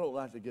pardon me, I don't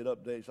like to get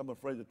updates. I'm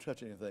afraid to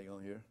touch anything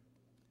on here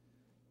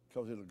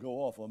because it'll go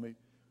off on me.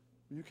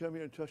 Will you come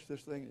here and touch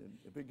this thing? And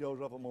if it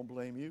goes off, I'm going to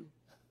blame you.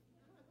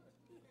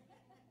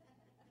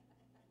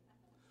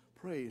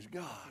 Praise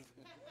God.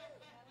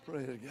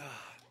 Praise God.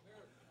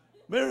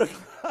 Miracle.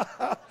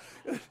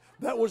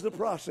 That was the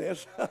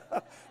process.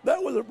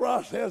 That was the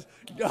process.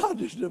 God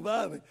just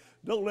divinely.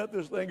 Don't let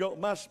this thing go.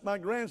 My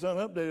grandson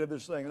updated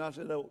this thing, and I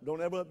said, no,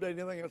 don't ever update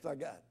anything else I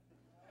got.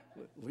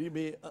 Leave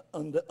me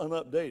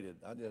unupdated.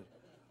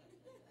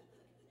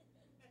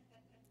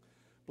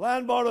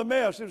 Blind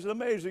Bartimaeus, it was an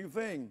amazing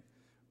thing.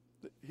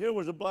 Here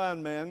was a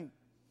blind man,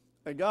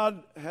 and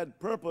God had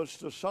purpose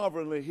to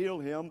sovereignly heal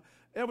him.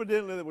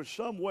 Evidently, there was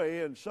some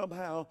way and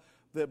somehow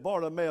that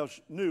Bartimaeus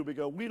knew,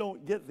 because we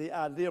don't get the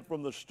idea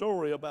from the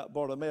story about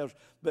Bartimaeus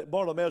that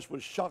Bartimaeus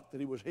was shocked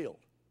that he was healed.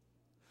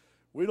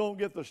 We don't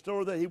get the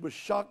story that he was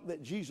shocked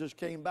that Jesus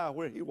came by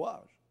where he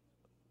was.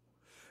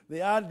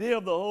 The idea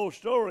of the whole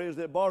story is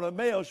that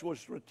Bartimaeus was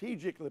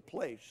strategically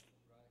placed.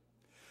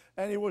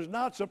 And he was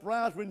not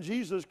surprised when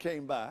Jesus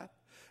came by.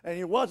 And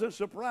he wasn't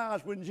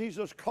surprised when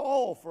Jesus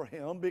called for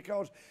him,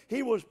 because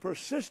he was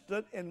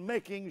persistent in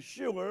making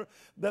sure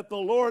that the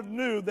Lord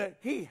knew that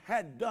he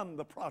had done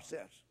the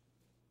process.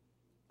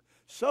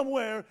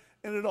 Somewhere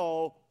in it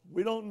all,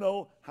 we don't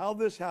know how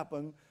this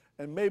happened,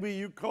 and maybe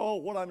you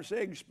call what I'm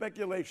saying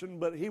speculation,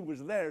 but he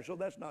was there, so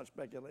that's not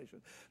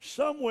speculation.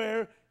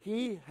 Somewhere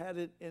he had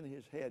it in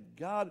his head.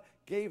 God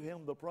gave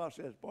him the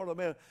process.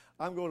 Bartimaeus,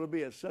 I'm going to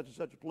be at such and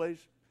such a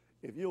place.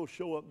 If you'll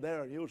show up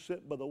there and you'll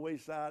sit by the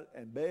wayside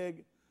and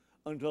beg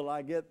until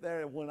I get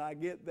there, and when I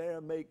get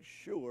there, make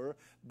sure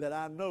that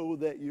I know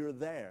that you're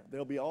there.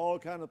 There'll be all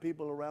kind of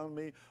people around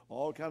me,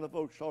 all kind of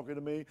folks talking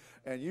to me,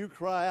 and you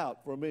cry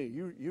out for me.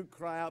 You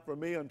cry out for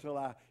me until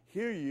I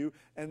hear you,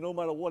 and no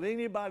matter what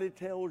anybody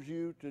tells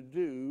you to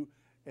do,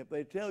 if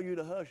they tell you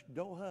to hush,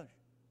 don't hush.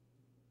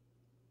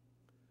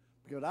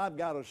 Because I've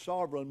got a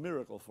sovereign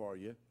miracle for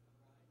you,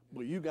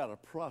 but you got a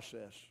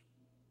process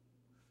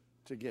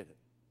to get it.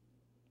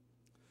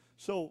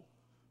 So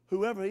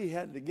whoever he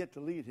had to get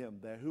to lead him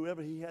there,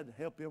 whoever he had to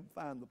help him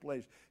find the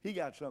place, he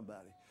got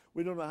somebody.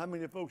 We don't know how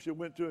many folks he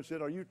went to and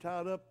said, are you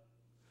tied up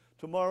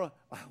tomorrow?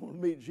 I want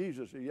to meet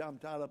Jesus. Yeah, I'm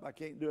tied up. I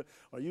can't do it.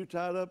 Are you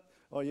tied up?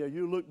 Oh, yeah,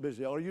 you look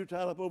busy. Are you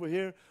tied up over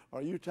here?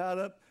 Are you tied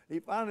up? He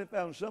finally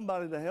found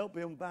somebody to help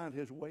him find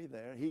his way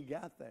there. He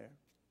got there.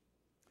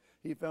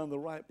 He found the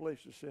right place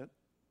to sit.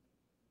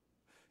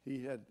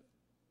 He had,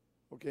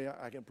 okay,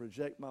 I can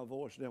project my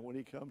voice now. When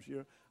he comes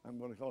here, I'm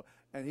going to call.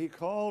 And he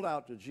called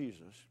out to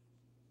Jesus.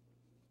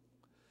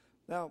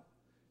 Now,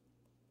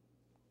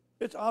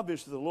 it's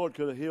obvious that the Lord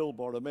could have healed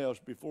Bartimaeus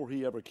before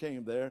he ever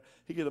came there.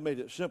 He could have made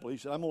it simple. He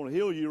said, I'm going to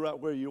heal you right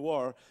where you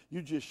are.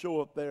 You just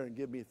show up there and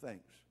give me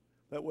thanks.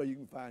 That way you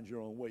can find your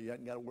own way. You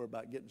haven't got to worry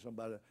about getting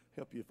somebody to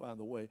help you find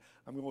the way.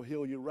 I'm going to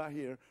heal you right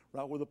here,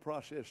 right where the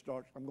process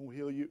starts. I'm going to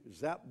heal you.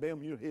 Zap,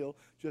 bam, you heal.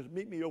 Just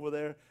meet me over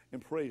there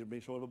and praise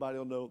me so everybody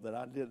will know that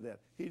I did that.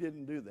 He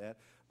didn't do that.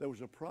 There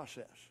was a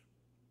process.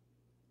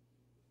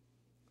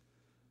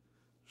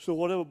 So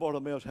whatever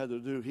Bartimaeus had to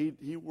do,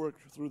 he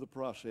worked through the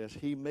process.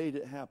 He made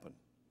it happen.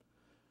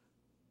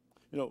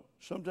 You know,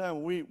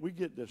 sometimes we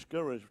get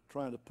discouraged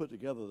trying to put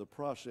together the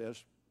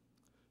process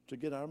to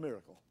get our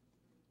miracle.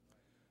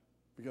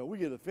 Because we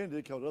get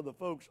offended because other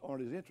folks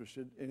aren't as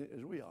interested in it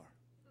as we are.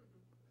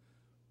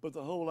 But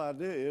the whole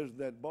idea is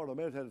that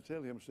Bartimaeus had to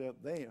tell himself,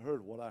 they ain't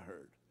heard what I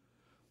heard.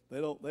 They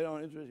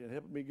aren't interested in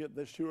helping me get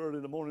this too early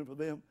in the morning for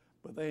them,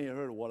 but they ain't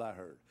heard what I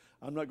heard.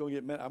 I'm not going to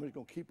get mad. I'm just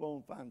going to keep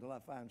on fighting until I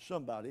find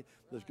somebody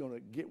that's going to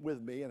get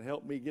with me and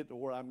help me get to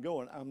where I'm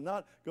going. I'm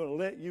not going to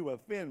let you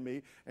offend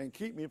me and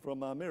keep me from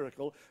my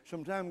miracle.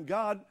 Sometimes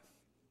God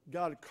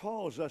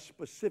calls us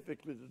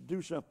specifically to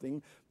do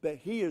something that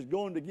he is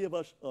going to give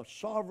us a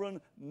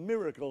sovereign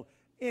miracle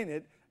in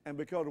it. And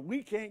because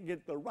we can't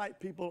get the right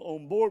people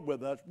on board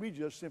with us, we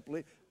just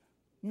simply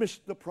miss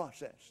the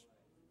process.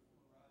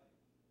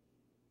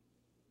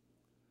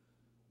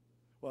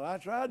 Well, I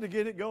tried to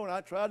get it going. I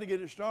tried to get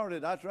it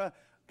started.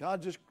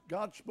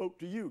 God spoke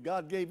to you.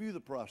 God gave you the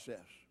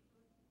process.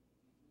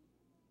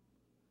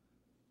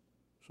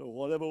 So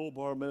whatever old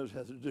Bartimaeus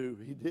had to do,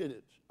 he did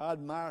it. I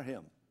admire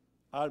him.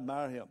 I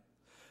admire him.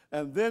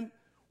 And then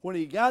when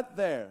he got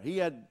there, he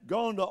had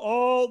gone to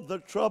all the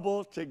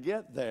trouble to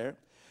get there.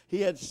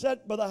 He had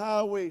sat by the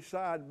highway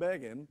side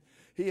begging.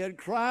 He had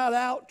cried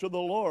out to the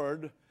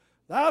Lord,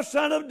 Thou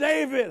Son of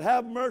David,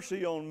 have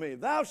mercy on me.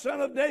 Thou Son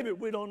of David.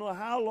 We don't know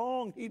how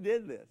long he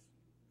did this.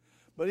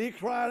 But he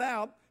cried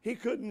out. He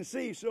couldn't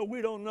see, so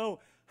we don't know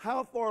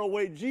how far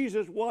away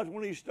Jesus was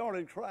when he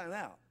started crying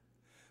out.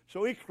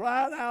 So he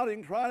cried out,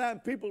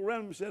 and people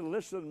around him said,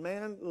 Listen,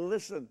 man,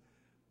 listen.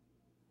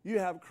 You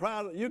have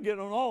cried, you're getting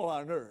on all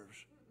our nerves.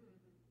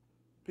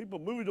 People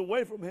moved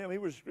away from him. He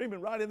was screaming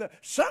right in there,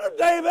 Son of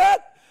David,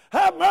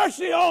 have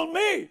mercy on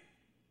me.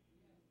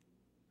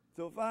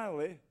 So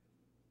finally,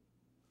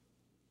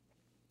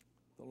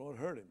 the Lord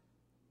heard him.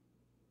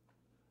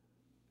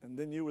 And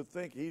then you would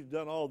think he's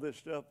done all this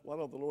stuff. Why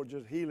don't the Lord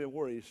just heal him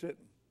where he's sitting?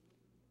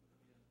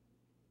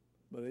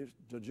 But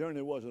the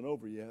journey wasn't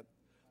over yet.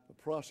 The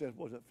process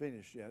wasn't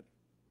finished yet.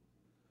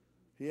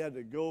 He had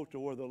to go to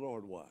where the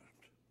Lord was.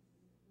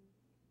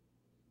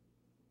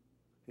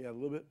 He had a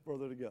little bit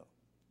further to go.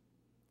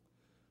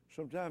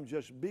 Sometimes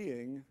just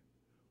being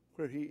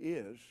where he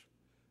is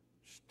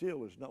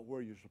still is not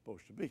where you're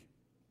supposed to be.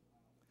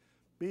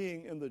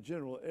 Being in the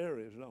general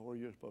area is not where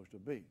you're supposed to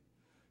be.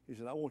 He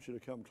said, I want you to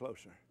come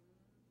closer.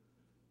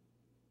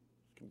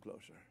 Come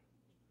closer.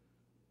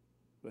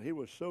 But he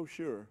was so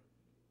sure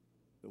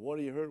that what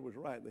he heard was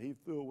right that he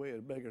threw away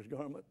his beggar's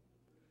garment,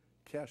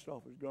 cast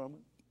off his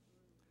garment.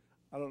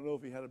 I don't know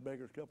if he had a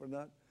beggar's cup or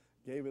not.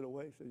 Gave it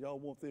away. Said, y'all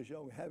want this?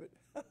 Y'all can have it.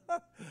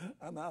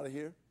 I'm out of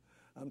here.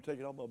 I'm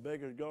taking off my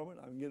beggar's garment.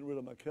 I'm getting rid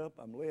of my cup.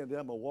 I'm laying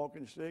down my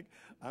walking stick.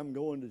 I'm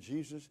going to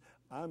Jesus.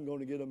 I'm going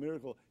to get a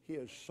miracle. He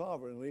is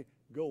sovereignly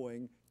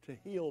going to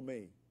heal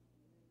me.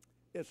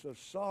 It's a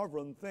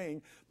sovereign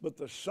thing, but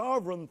the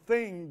sovereign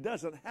thing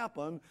doesn't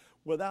happen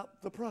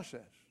without the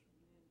process.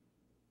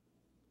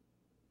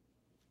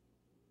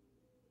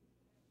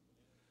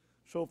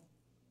 So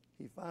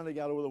he finally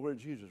got over to where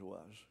Jesus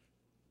was,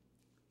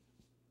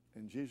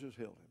 and Jesus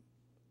healed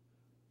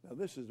him. Now,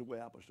 this is the way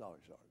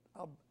apostolics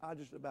are. I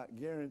just about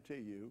guarantee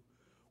you,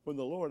 when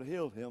the Lord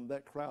healed him,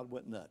 that crowd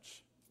went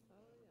nuts.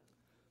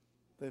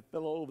 They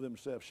fell all over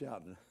themselves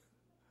shouting,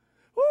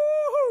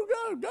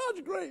 "Woo!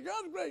 God's great,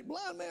 God's great.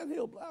 Blind man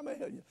healed, blind man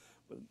healed."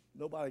 But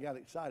nobody got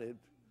excited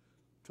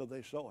till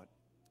they saw it.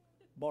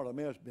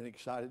 Bartimaeus been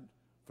excited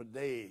for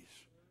days,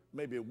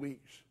 maybe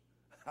weeks.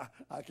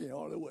 I can't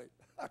hardly wait.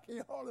 I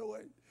can't hardly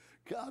wait.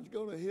 God's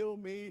going to heal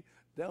me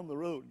down the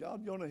road.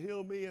 God's going to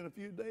heal me in a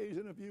few days,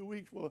 in a few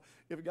weeks. Well,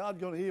 if God's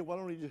going to heal, why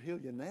don't he just heal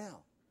you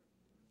now?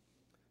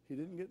 He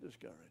didn't get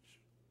discouraged.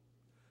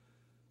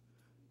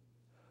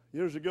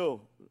 Years ago,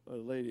 a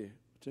lady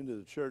attended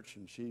the church,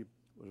 and she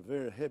was a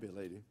very heavy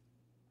lady.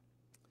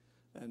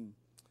 And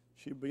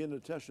she began to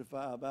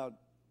testify about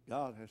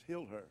God has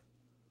healed her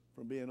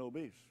from being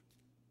obese.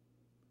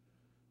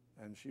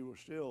 And she was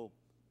still,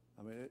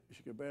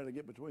 she could barely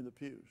get between the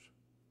pews.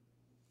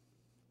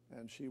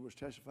 And she was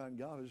testifying,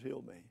 God has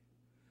healed me.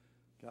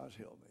 God's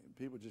healed me. And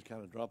people just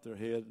kind of dropped their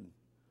head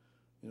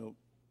and,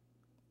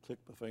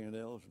 clicked their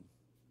fingernails. And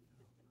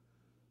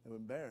they were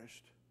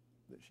embarrassed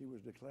that she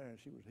was declaring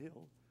she was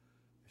healed.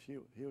 She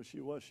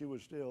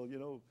was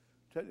still,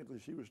 technically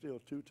she was still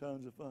 2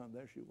 tons of fun.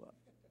 There she was.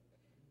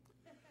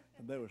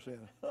 And they were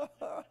saying,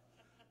 God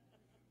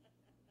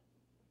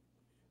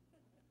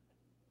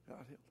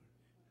healed her.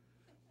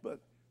 But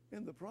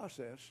in the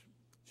process,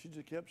 she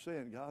just kept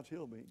saying, God's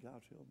healed me,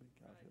 God's healed me,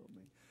 God's healed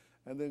me.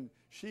 And then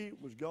she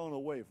was gone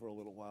away for a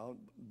little while,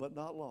 but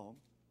not long.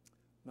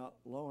 Not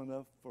long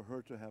enough for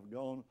her to have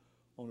gone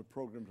on a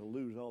program to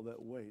lose all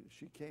that weight.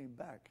 She came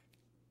back.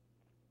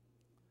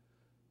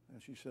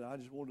 And she said, I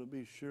just wanted to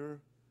be sure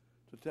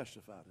to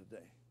testify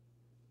today.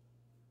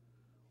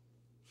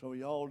 Some of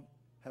y'all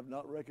have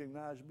not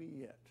recognized me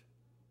yet.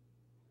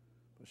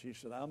 But she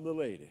said, I'm the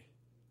lady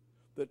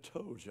that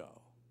told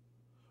y'all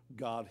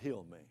God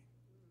healed me.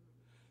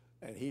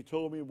 And he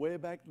told me way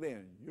back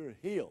then, you're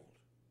healed.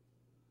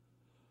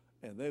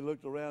 And they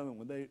looked around, and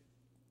when they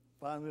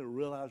finally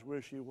realized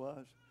where she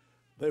was,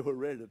 they were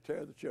ready to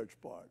tear the church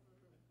apart.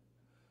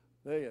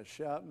 They are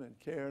shouting and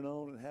carrying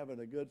on and having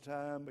a good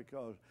time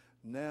because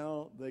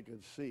now they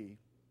could see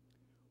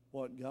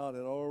what God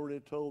had already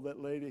told that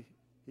lady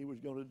he was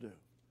going to do.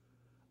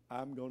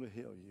 I'm going to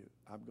heal you.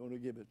 I'm going to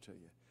give it to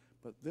you.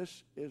 But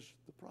this is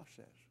the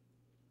process.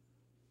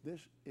 This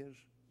is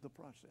the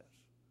process.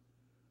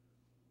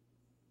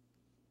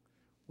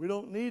 We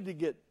don't need to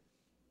get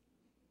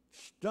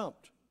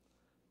stumped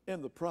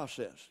in the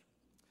process.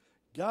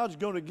 God's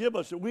going to give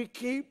us, and we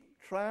keep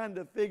trying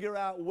to figure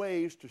out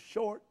ways to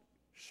short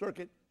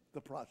circuit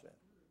the process.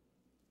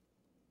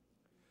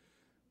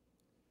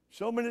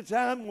 So many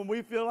times when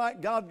we feel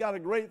like God got a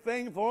great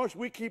thing for us,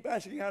 we keep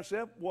asking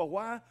ourselves, well,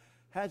 why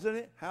hasn't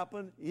it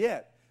happened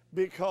yet?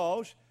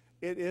 Because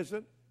it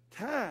isn't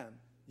time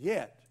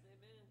yet.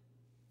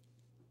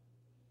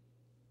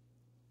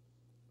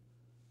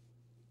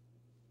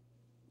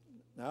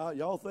 Amen. Now,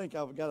 y'all think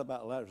I've got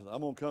about Lazarus.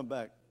 I'm going to come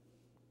back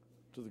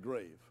to the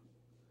grave.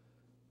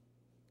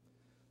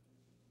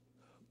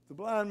 The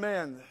blind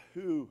man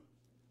who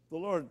the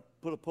Lord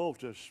put a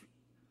poultice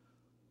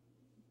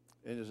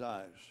in his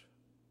eyes.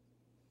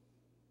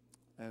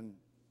 And,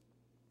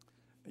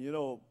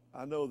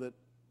 I know that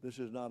this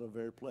is not a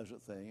very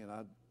pleasant thing, and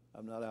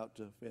I'm not out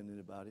to offend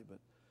anybody, but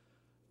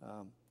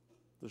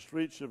the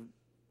streets of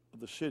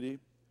the city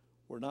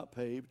were not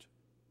paved.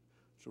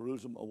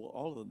 Jerusalem,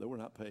 all of them, they were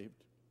not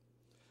paved.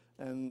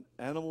 And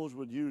animals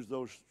would use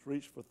those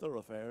streets for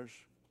thoroughfares,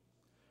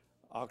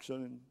 oxen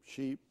and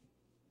sheep,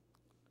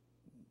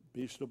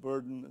 beasts of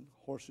burden, and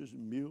horses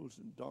and mules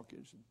and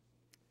donkeys.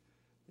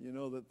 And you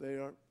know that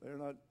they're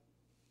not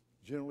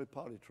generally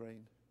potty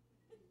trained.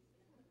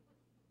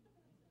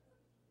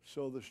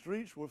 So the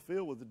streets were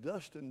filled with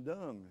dust and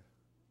dung.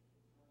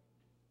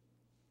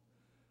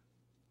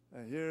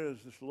 And here is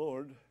this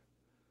Lord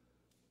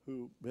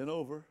who bent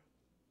over.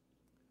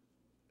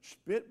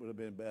 Spit would have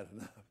been bad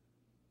enough.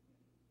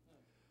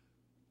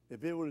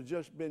 If it would have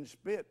just been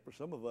spit, for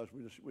some of us,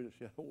 we just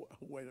said,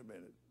 wait a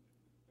minute.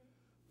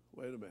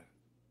 Wait a minute.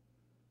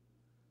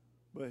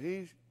 But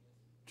he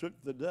took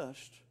the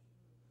dust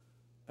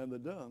and the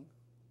dung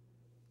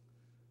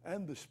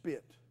and the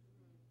spit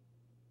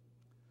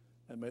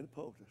and made a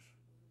poultice.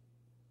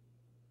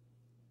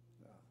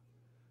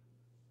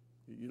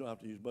 You don't have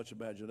to use much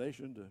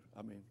imagination to,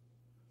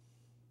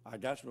 I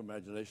got some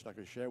imagination I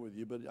could share with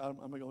you, but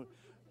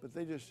but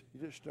he just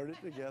stirred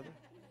it together.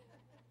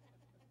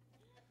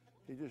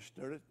 He just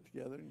stirred it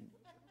together.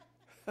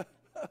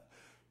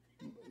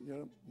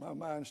 And, my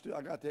mind still,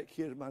 I got that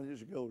kid's mind, it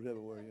just goes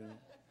everywhere,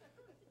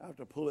 I have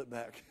to pull it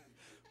back.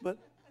 But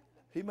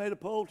he made a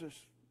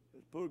poultice.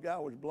 This poor guy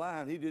was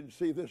blind. He didn't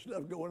see this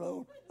stuff going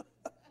on.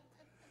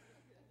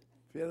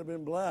 If he had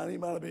been blind, he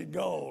might have been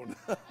gone.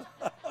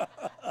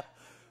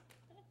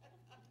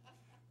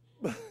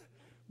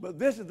 But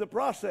this is the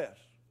process.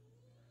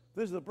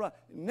 This is the process.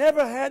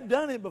 Never had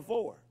done it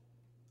before.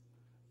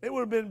 It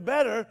would have been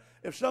better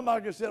if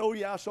somebody could say, oh,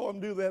 yeah, I saw him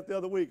do that the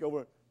other week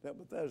over at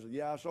Bethesda.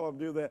 Yeah, I saw him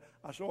do that.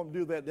 I saw him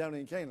do that down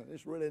in Canaan.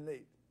 It's really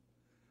neat.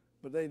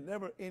 But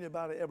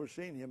anybody ever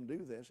seen him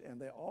do this,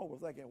 and they all were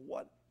thinking,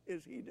 what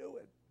is he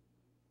doing?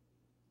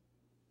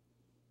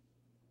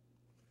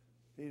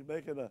 He's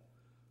making some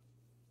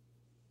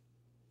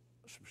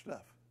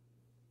stuff.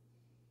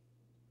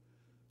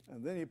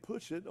 And then he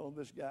puts it on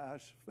this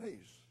guy's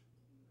face.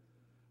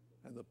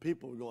 And the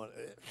people are going,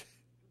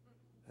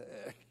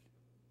 heck.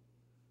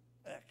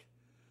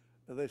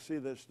 And they see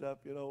this stuff,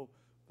 the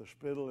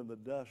spittle and the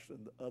dust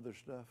and the other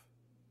stuff.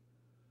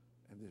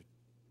 And they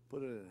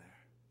put it in there.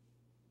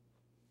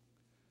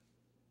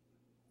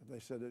 And they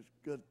said, it's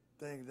a good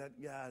thing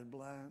that guy is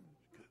blind.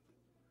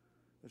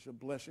 It's a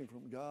blessing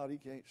from God. He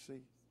can't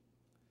see.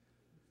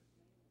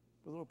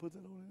 But the Lord put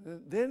that on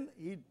him. And then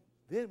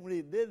when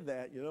he did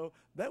that,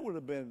 that would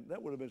have been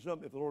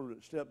something if the Lord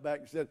had stepped back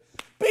and said,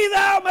 be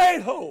thou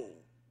made whole.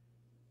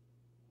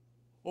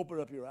 Open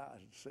up your eyes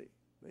and see.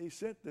 He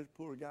sent this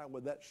poor guy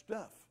with that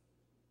stuff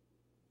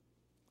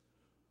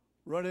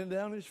running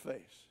down his face.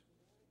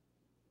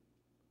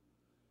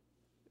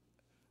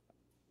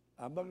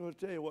 I'm not going to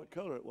tell you what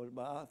color it was,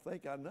 but I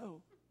think I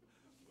know.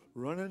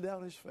 Running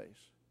down his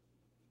face.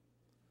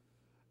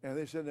 And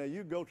they said, now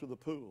you go to the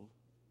pool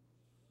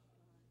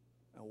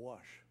and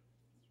wash.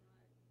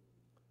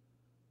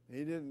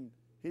 He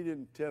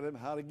didn't tell him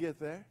how to get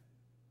there.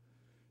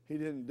 He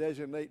didn't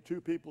designate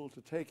two people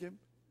to take him.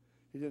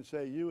 He didn't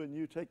say, you and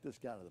you take this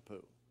guy to the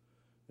pool.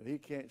 And he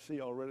can't see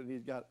already, and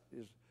he's got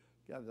his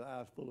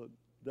eyes full of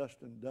dust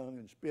and dung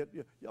and spit.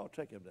 Y'all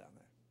take him down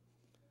there.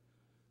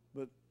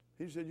 But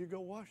he said, you go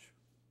wash.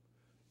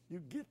 You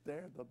get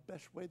there the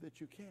best way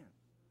that you can.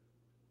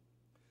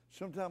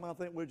 Sometimes I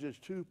think we're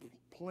just too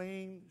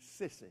plain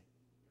sissy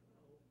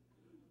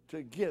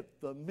to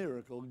get the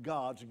miracle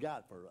God's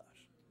got for us.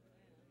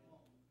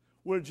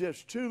 We're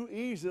just too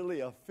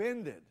easily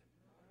offended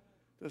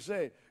to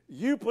say,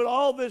 you put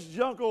all this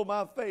junk on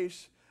my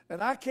face,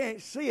 and I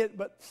can't see it,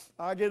 but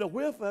I get a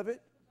whiff of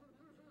it.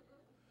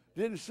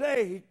 Didn't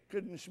say he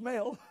couldn't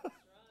smell.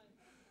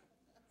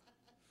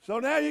 So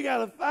now you got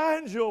to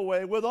find your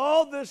way with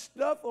all this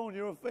stuff on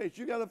your face.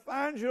 You got to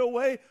find your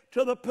way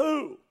to the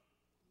pool.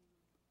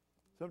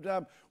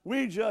 Sometimes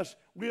we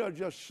are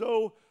just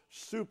so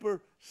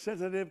super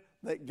sensitive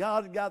that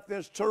God got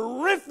this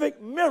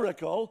terrific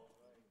miracle.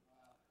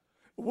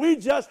 We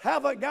just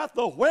haven't got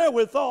the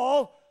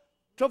wherewithal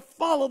to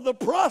follow the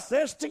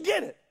process to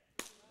get it.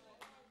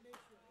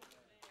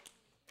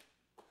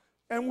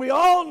 And we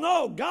all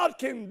know God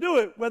can do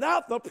it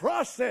without the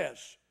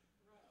process.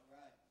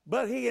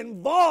 But he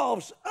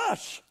involves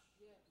us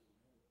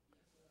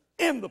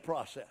in the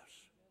process.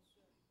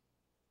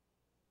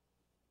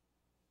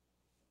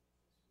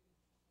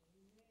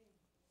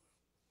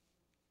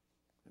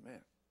 Amen.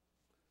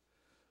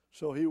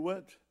 So he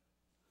went,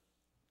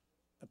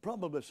 and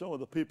probably some of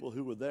the people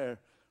who were there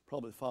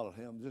probably followed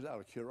him just out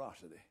of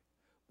curiosity.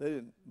 They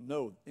didn't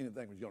know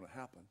anything was going to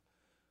happen.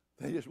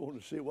 They just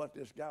wanted to see what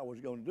this guy was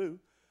going to do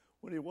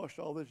when he washed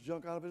all this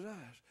junk out of his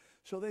eyes.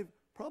 So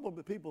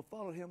people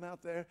followed him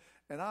out there,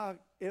 and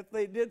if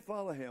they did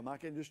follow him, I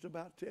can just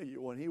about tell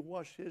you when he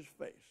washed his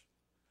face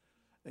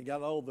and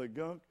got all the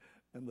gunk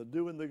and the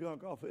dew and the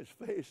gunk off his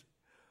face,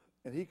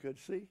 and he could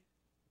see,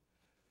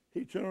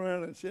 he turned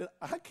around and said,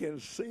 I can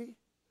see.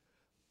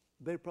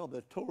 They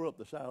probably tore up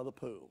the side of the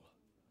pool,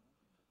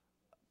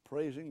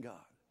 praising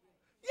God.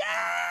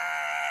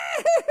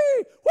 Yay!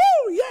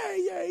 Woo!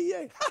 Yay, yay,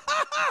 yay!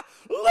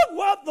 Look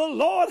what the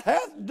Lord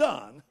hath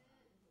done.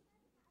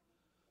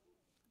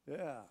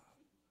 Yeah.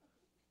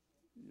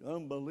 You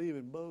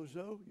unbelieving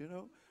bozo,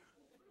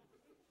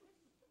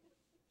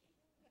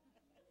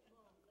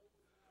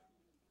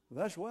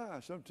 That's why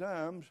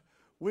sometimes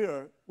we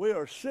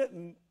are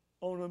sitting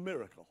on a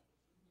miracle.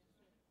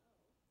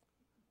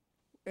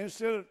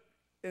 Instead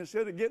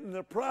of getting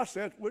the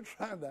process, we're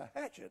trying to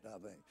hatch it, I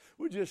think.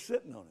 We're just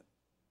sitting on it.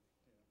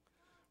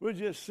 We're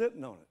just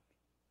sitting on it.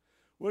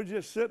 We're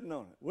just sitting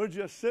on it. We're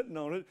just sitting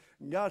on it.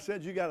 And God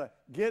said you got to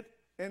get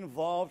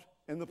involved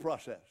in the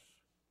process.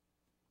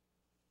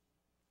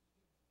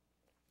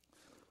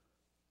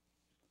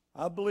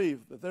 I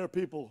believe that there are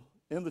people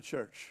in the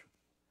church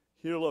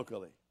here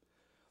locally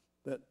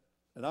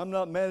and I'm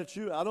not mad at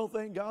you. I don't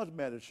think God's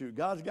mad at you.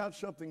 God's got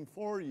something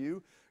for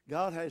you.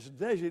 God has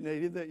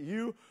designated that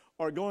you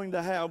are going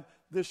to have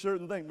this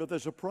certain thing, but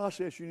there's a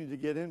process you need to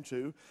get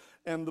into.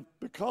 And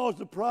because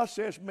the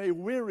process may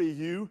weary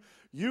you,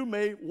 you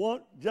may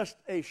want just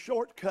a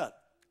shortcut,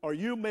 or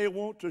you may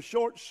want to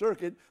short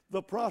circuit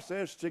the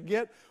process to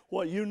get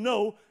what you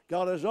know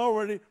God has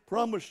already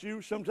promised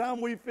you.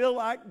 Sometimes we feel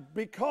like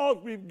because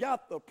we've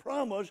got the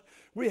promise,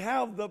 we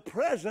have the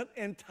present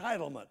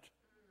entitlement.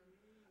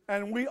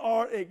 And we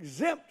are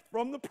exempt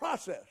from the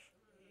process.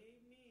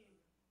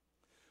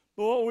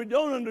 But what we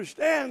don't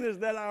understand is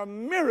that our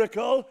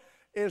miracle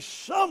is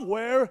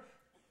somewhere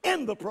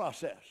in the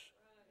process.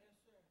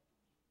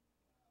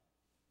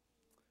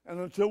 And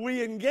until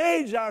we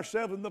engage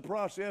ourselves in the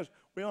process,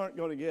 we aren't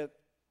going to get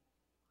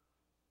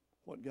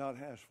what God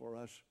has for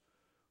us,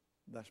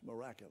 that's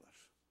miraculous.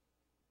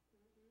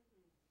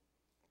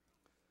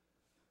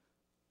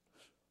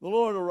 The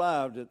Lord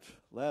arrived at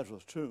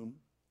Lazarus' tomb.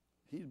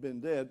 He'd been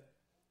dead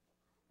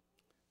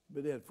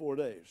 4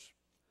 days.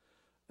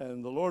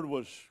 And the Lord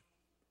was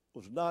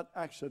not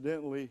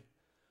accidentally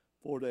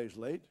 4 days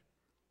late.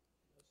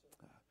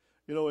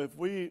 You know, if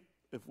we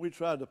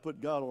tried to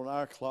put God on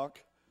our clock,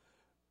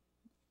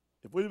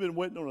 if we'd have been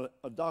waiting on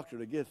a doctor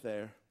to get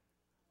there,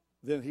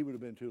 then he would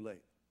have been too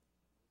late.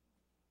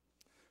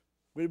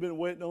 We'd have been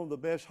waiting on the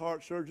best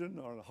heart surgeon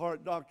or a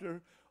heart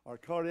doctor or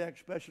cardiac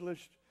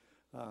specialist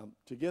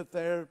to get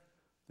there.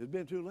 It'd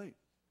been too late.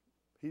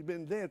 He'd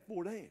been dead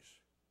 4 days.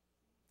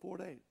 4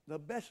 days. The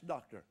best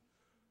doctor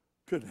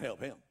couldn't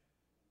help him.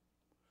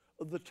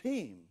 The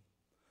team,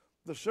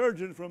 the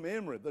surgeon from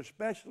Emory, the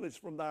specialists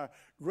from our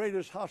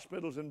greatest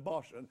hospitals in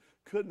Boston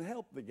couldn't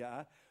help the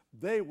guy.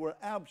 They were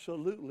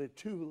absolutely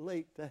too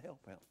late to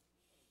help him.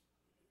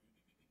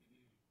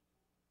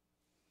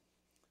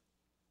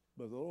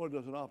 But the Lord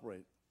doesn't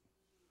operate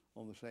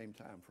on the same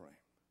time frame.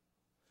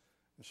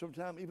 And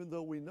sometimes, even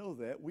though we know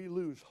that, we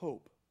lose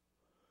hope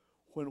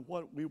when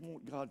what we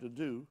want God to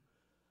do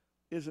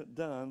isn't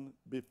done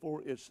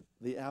before it's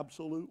the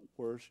absolute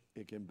worst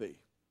it can be.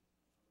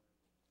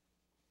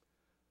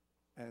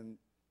 And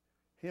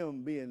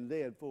him being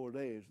dead 4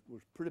 days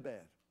was pretty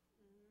bad.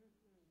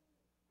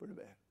 Pretty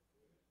bad.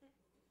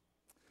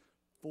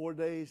 4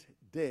 days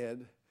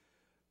dead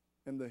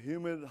in the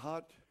humid,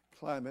 hot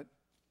climate.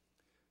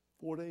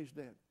 4 days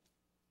dead.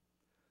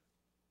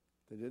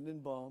 They didn't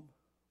embalm.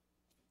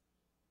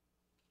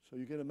 So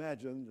you can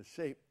imagine the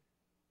shape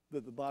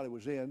that the body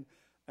was in,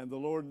 and the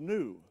Lord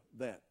knew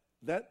that.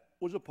 That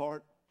was a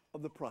part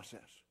of the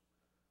process.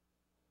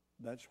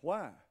 That's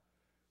why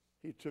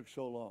he took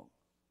so long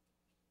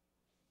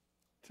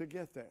to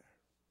get there.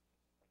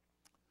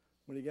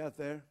 When he got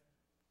there,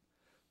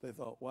 they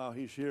thought, wow,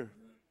 he's here.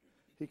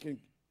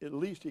 At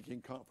least he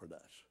can comfort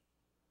us.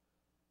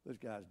 This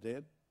guy's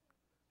dead.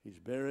 He's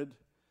buried.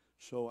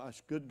 So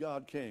it's good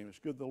God came. It's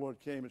good the Lord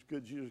came. It's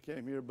good Jesus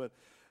came here, but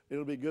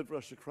it'll be good for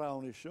us to cry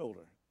on his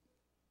shoulder.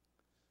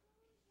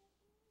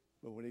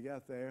 But when he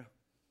got there,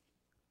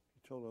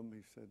 he told them,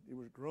 he said, he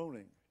was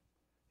groaning.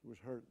 He was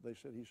hurt. They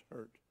said, he's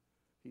hurt.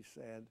 He's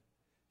sad.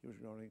 He was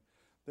groaning.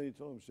 Then he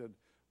told them, he said,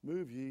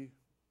 move ye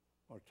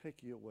or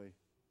take ye away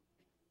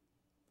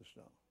the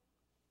stone.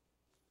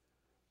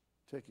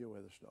 Take ye away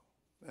the stone.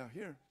 Now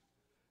here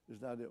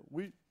is the idea.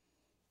 We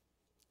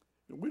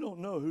don't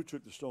know who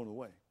took the stone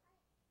away.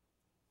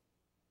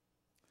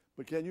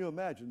 But can you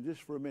imagine,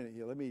 just for a minute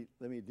here, let me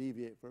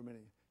deviate for a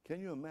minute.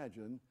 Can you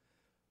imagine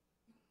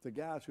the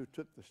guys who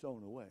took the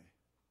stone away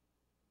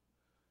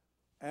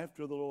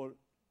after the Lord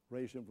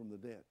raised him from the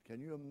dead?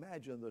 Can you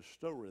imagine the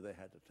story they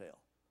had to tell?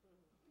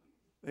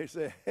 They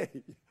say,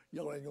 hey,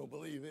 y'all ain't going to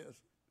believe this.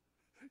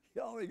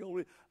 Y'all ain't going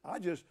to believe. I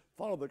just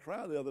followed the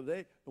crowd the other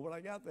day, and when I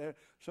got there,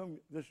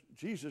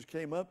 Jesus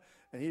came up,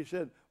 and he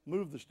said,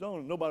 move the stone,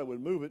 and nobody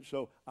would move it.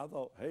 So I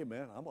thought, hey,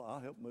 man,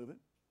 I'll help move it.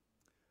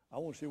 I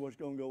want to see what's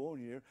going to go on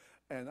here.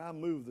 And I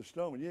moved the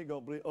stone, and you ain't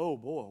going to believe, oh,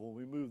 boy, when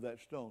we moved that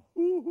stone,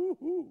 hoo, hoo,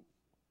 hoo.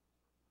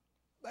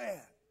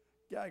 Man,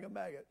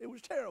 gag-a-maggot. It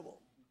was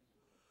terrible.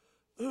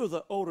 Ooh,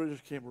 the odor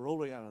just came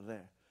rolling out of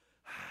there.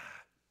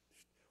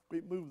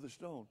 We moved the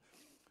stone.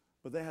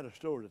 But they had a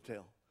story to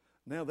tell.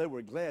 Now they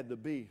were glad to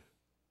be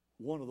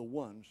one of the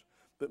ones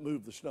that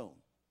moved the stone.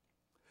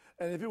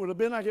 And if it would have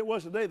been like it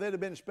was today, they'd have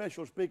been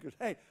special speakers.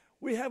 Hey,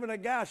 we having a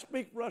guy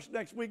speak for us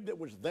next week that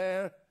was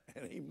there,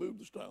 and he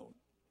moved the stone.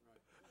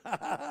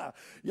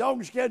 Y'all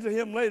can schedule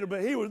him later,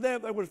 but he was there.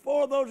 There was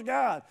 4 of those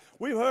guys.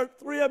 We've heard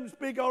 3 of them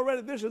speak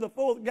already. This is the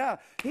 4th guy.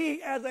 He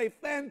has a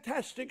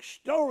fantastic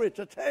story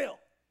to tell.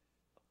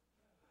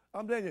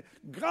 I'm telling you,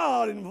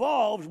 God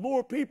involves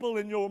more people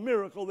in your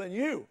miracle than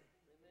you.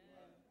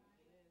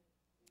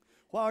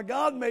 While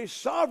God may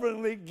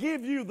sovereignly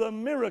give you the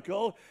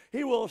miracle,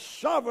 he will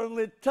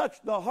sovereignly touch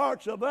the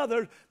hearts of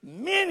others.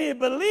 Many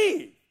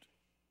believed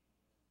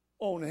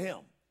on him.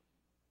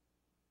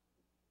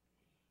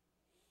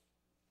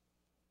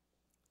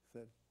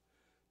 Said,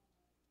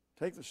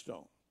 take the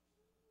stone.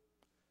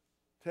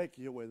 Take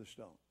ye away the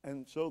stone.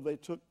 And so they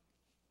took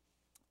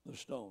the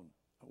stone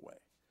away.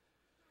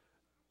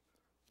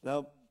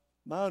 Now,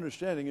 my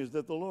understanding is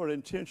that the Lord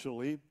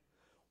intentionally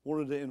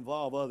wanted to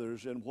involve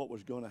others in what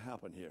was going to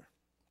happen here.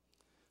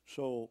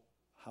 So,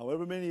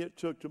 however many it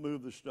took to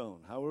move the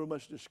stone, however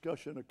much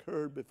discussion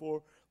occurred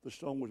before the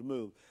stone was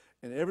moved,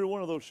 in every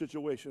one of those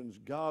situations,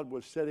 God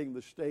was setting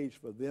the stage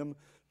for them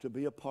to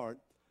be a part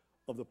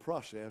of the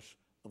process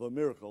of a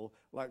miracle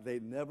like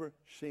they'd never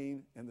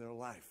seen in their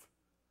life.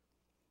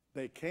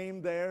 They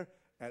came there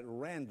at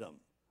random.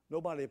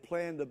 Nobody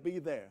planned to be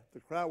there.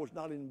 The crowd was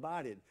not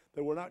invited.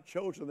 They were not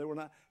chosen. They were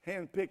not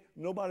handpicked.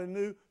 Nobody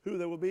knew who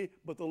they would be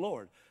but the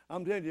Lord.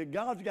 I'm telling you,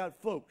 God's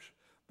got folks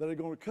that are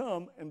going to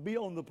come and be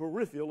on the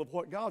peripheral of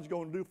what God's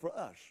going to do for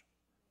us.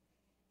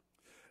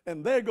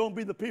 And they're going to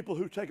be the people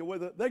who take away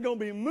they're going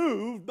to be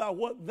moved by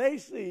what they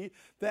see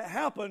that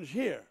happens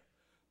here.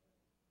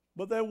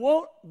 But they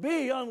won't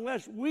be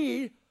unless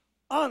we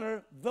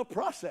honor the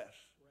process.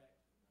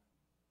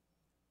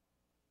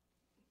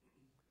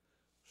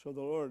 So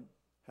the Lord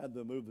had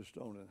them move the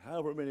stone, and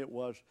however many it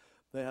was,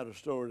 they had a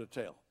story to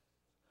tell.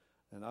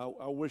 And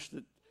I wish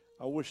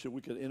that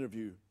we could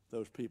interview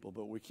those people,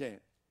 but we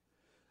can't.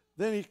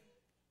 Then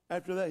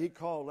after that, he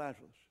called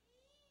Lazarus.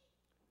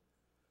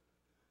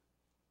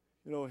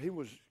 You know, he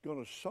was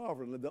going to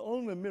sovereignly, the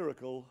only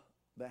miracle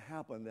that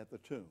happened at the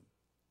tomb,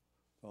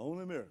 the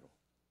only miracle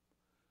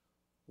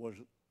was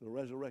the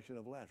resurrection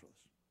of Lazarus.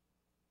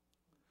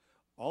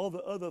 All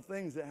the other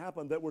things that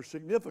happened that were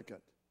significant,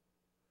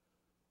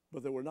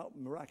 but they were not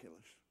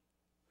miraculous.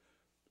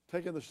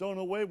 Taking the stone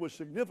away was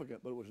significant,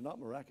 but it was not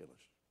miraculous.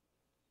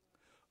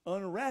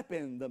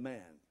 Unwrapping the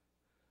man,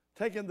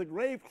 taking the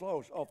grave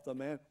clothes off the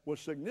man was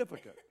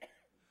significant,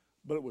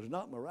 but it was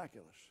not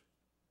miraculous.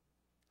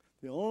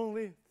 The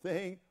only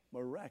thing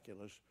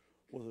miraculous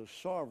was a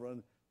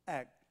sovereign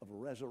act of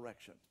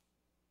resurrection.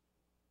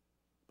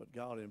 But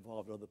God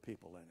involved other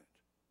people in it.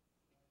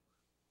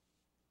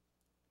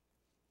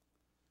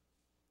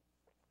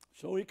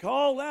 So he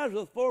called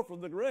Lazarus forth from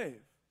the grave.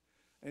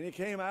 And he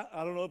came out.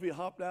 I don't know if he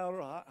hopped out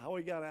or how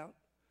he got out.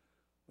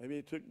 Maybe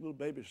he took little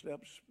baby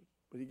steps,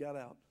 but he got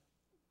out.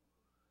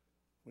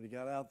 When he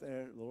got out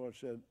there, the Lord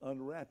said,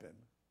 unwrap him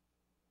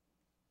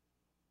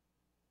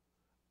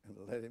and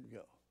let him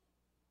go.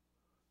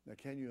 Now,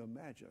 can you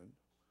imagine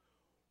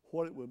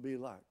what it would be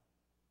like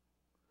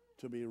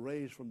to be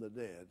raised from the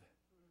dead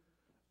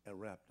and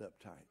wrapped up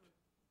tight?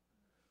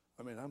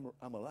 I mean,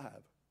 I'm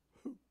alive.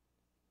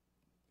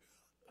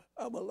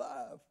 I'm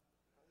alive.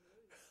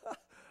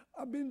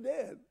 I've been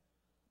dead.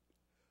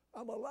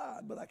 I'm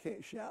alive, but I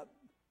can't shout.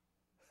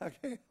 I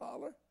can't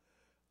holler.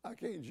 I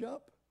can't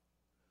jump.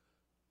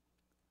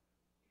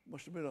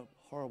 Must have been a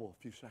horrible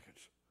few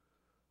seconds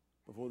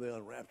before they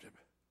unwrapped him.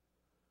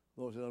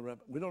 Those that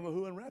unwrapped him. We don't know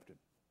who unwrapped him.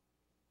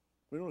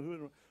 We don't know who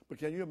unwrapped him. But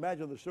can you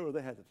imagine the story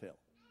they had to tell?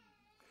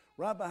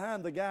 Right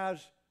behind the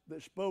guys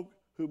that spoke,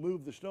 who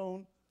moved the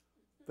stone,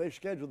 they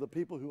scheduled the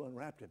people who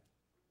unwrapped him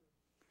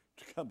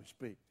to come and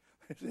speak.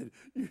 They said,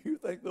 you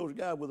think those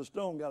guys with a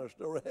stone got a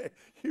story? Hey,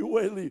 you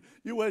wait till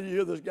you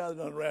hear this guy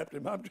that unwrapped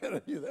him. I'm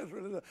telling you, that's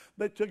really nice.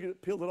 They took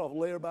it, peeled it off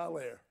layer by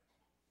layer.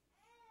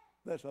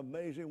 That's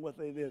amazing what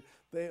they did.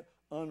 They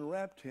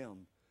unwrapped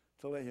him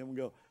to let him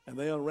go. And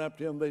they unwrapped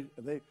him.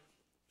 They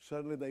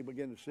suddenly they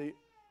began to see.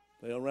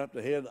 They unwrapped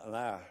the head and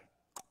eye.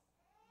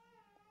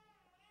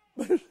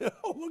 They said,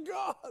 oh my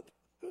God.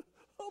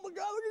 Oh my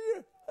God, look at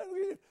you. Look at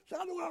you. So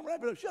I know what I'm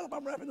wrapping up. Shut up,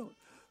 I'm wrapping up.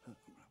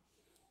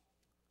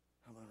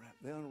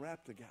 They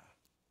unwrapped the guy.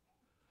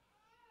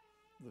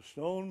 The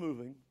stone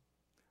moving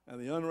and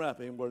the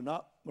unwrapping were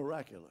not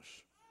miraculous,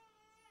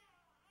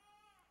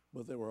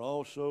 but they were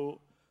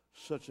also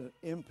such an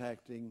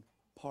impacting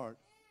part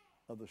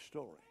of the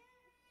story.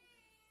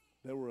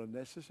 They were a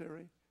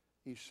necessary,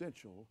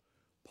 essential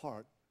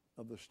part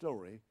of the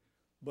story,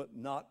 but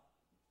not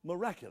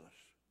miraculous.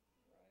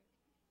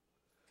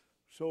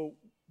 So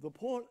the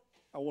point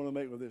I want to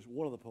make with this,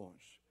 one of the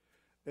points,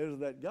 is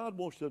that God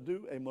wants to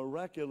do a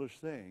miraculous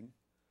thing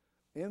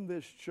in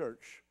this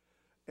church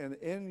and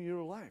in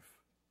your life.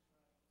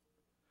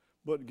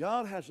 But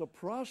God has a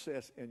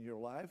process in your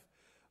life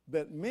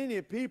that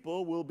many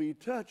people will be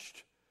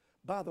touched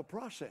by the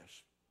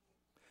process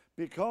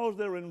because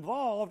they're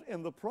involved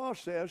in the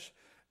process,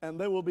 and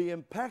they will be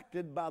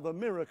impacted by the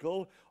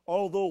miracle,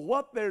 although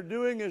what they're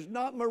doing is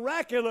not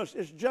miraculous.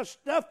 It's just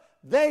stuff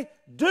they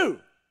do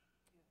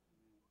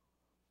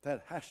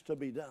that has to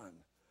be done.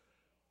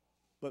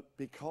 But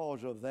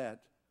because of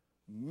that,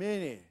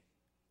 many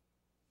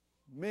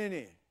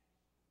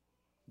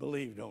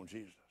believed on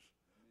Jesus.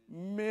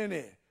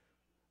 Many.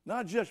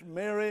 Not just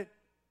Mary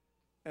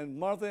and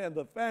Martha and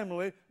the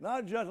family,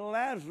 not just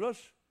Lazarus,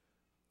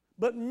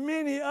 but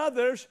many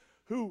others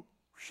who,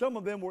 some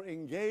of them were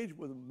engaged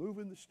with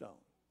moving the stone.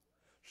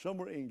 Some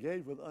were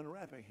engaged with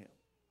unwrapping him.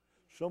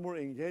 Some were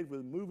engaged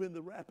with moving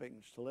the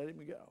wrappings to let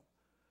him go.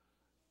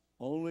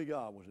 Only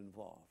God was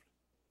involved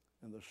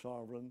in the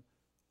sovereign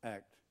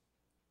act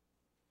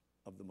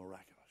of the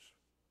miraculous.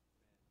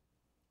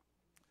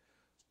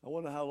 I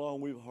wonder how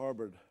long we've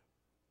harbored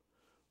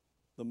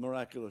the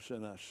miraculous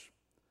in us.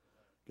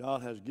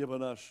 God has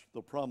given us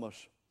the promise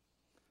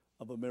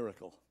of a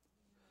miracle.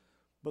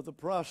 But the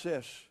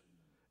process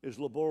is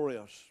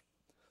laborious.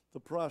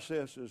 The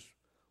process is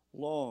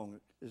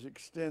long, is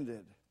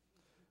extended.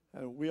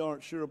 And we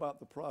aren't sure about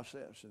the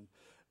process.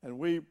 And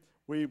we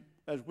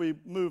as we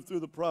move through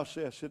the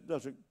process, it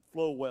doesn't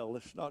flow well.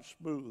 It's not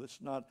smooth. It's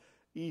not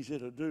easy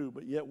to do.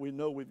 But yet we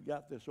know we've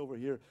got this over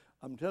here.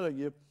 I'm telling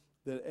you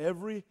that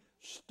every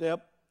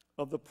step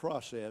of the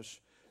process,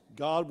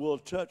 God will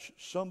touch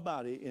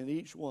somebody in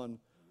each one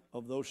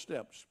of those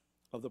steps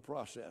of the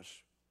process.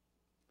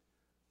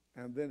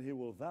 And then he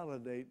will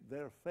validate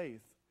their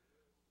faith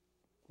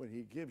when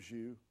he gives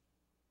you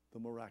the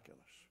miraculous.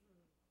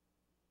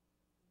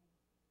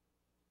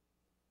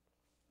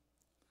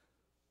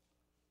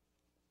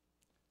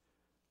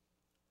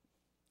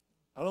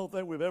 I don't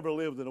think we've ever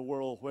lived in a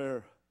world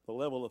where the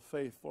level of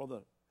faith for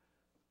the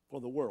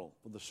for the world,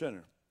 for the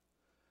sinner,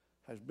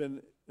 has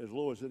been as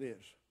low as it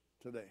is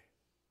today.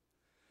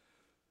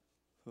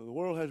 So the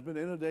world has been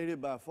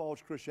inundated by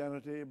false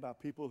Christianity, by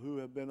people who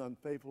have been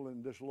unfaithful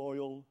and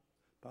disloyal,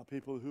 by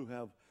people who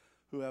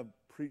have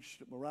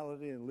preached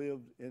morality and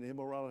lived in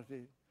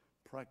immorality,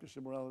 practiced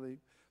immorality.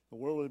 The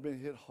world has been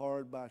hit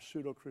hard by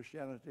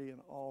pseudo-Christianity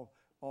and all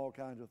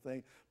kinds of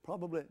things.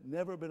 Probably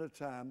never been a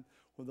time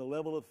when the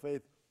level of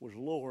faith was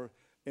lower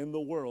in the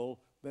world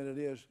than it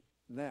is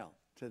now,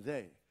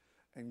 today.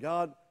 And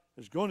God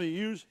is going to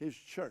use his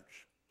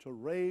church to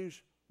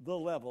raise the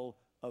level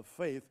of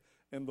faith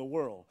in the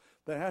world.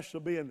 There has to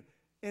be an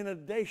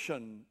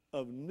inundation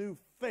of new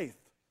faith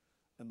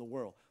in the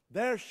world.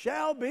 There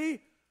shall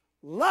be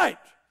light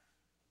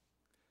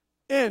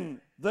in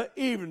the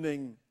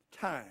evening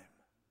time.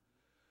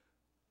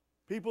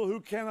 People who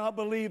cannot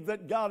believe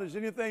that God is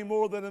anything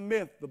more than a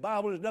myth. The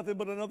Bible is nothing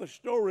but another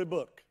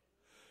storybook.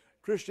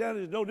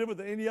 Christianity is no different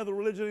than any other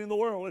religion in the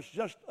world. It's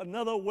just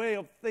another way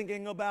of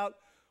thinking about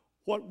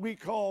what we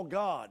call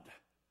God.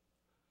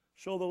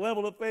 So the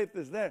level of faith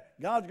is there.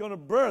 God's going to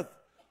birth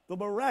the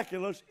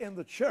miraculous in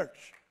the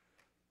church.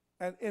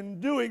 And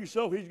in doing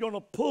so, he's going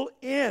to pull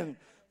in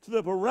to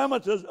the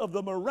parameters of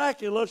the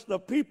miraculous the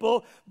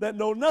people that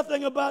know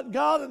nothing about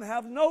God and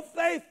have no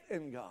faith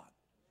in God.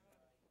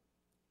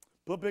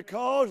 But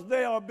because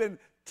they have been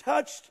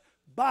touched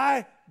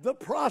by the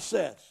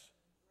process.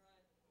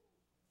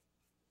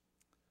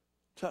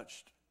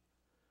 Touched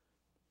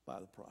by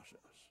the process.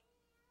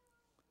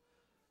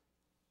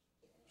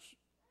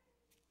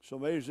 It's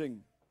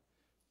amazing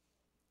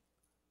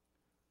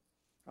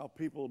how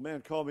people, a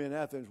man called me in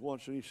Athens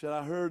once and he said,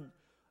 I heard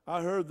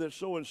that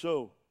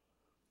so-and-so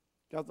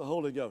got the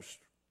Holy Ghost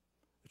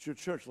at your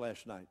church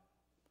last night.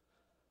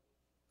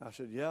 I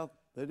said, yeah,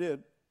 they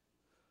did.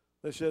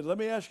 They said, let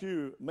me ask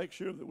you, make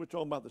sure that we're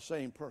talking about the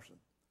same person.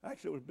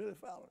 Actually, it was Billy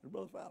Fowler,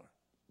 Brother Fowler.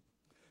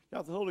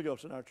 Got the Holy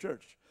Ghost in our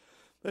church.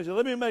 They said,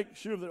 let me make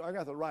sure that I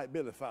got the right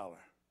Billy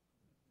Fowler.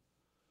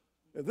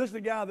 Is this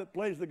the guy that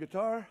plays the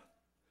guitar?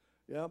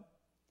 Yep,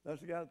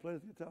 that's the guy that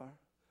plays the guitar.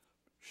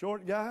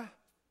 Short guy?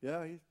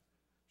 Yeah, he's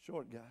a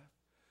short guy.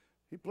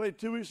 He played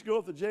 2 weeks ago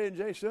at the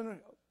J&J Center.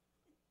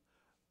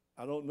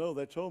 I don't know.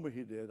 They told me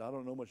he did. I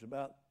don't know much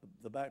about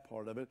the back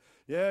part of it.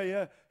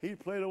 Yeah. He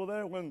played over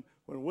there when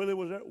Willie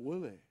was there.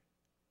 Willie.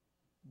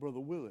 Brother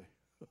Willie.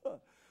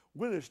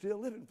 Willie's still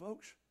living,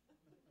 folks.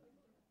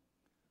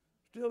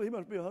 Still, he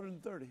must be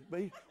 130.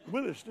 But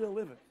Willie's still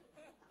living.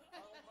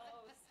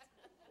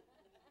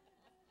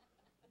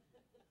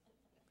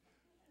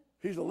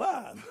 He's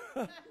alive.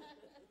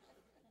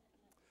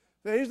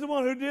 He's the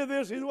one who did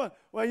this. He's the one.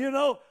 Well, you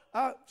know,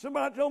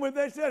 somebody told me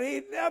they said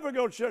he'd never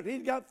go to church.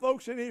 He's got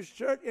folks in his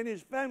church, in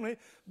his family,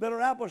 that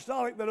are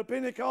apostolic, that are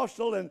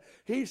Pentecostal, and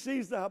he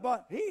sees the.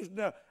 But he's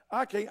no.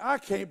 I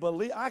can't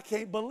believe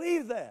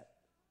that.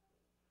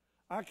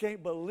 I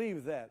can't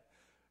believe that.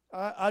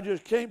 I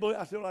just can't believe.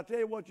 I said, well, I tell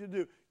you what you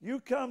do.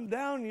 You come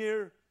down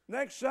here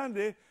next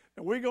Sunday,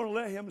 and we're going to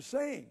let him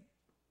sing.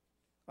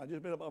 I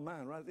just made up my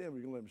mind right there.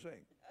 We're going to let him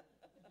sing.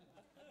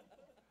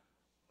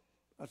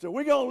 I said,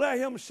 we're going to let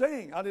him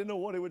sing. I didn't know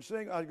what he would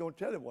sing. I was going to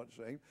tell him what to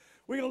sing.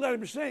 We're going to let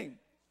him sing.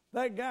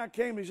 That guy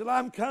came. He said,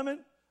 I'm coming,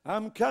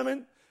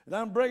 and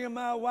I'm bringing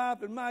my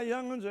wife and my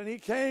young'uns. And he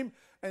came,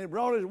 and he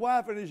brought his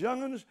wife and his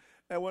young'uns.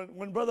 And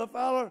when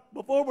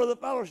before Brother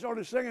Fowler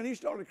started singing, he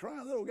started crying.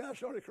 The little guy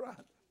started crying.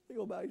 He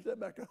go back. He sat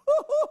back there.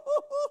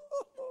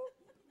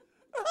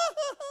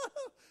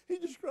 He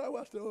just cried.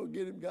 I said, oh,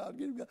 get him, God,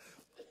 get him, God.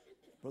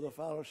 Brother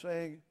Fowler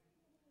sang.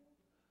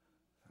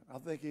 I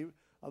think he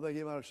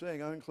might have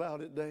sang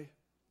Unclouded Day.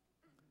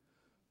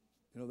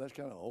 You know, that's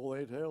kind of, oh,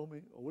 they tell me.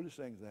 Oh, Willie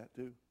sings that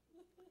too.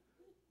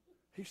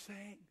 He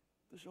sang.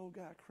 This old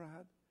guy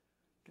cried,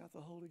 got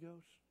the Holy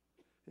Ghost.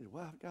 His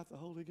wife got the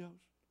Holy Ghost.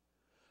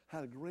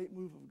 Had a great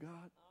move of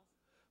God.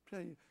 I'm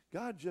telling you,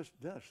 God just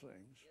does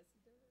things. Yes,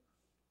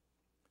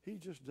 he does.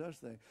 He just does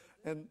things.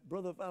 And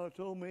Brother Fowler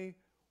told me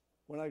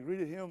when I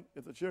greeted him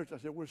at the church, I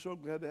said, we're so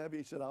glad to have you.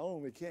 He said, I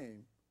only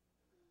came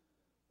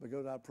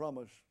because I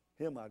promised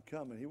him I'd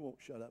come and he won't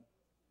shut up.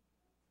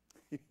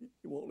 He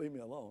won't leave me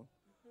alone.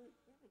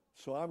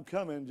 So I'm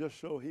coming just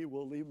so he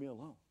will leave me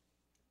alone.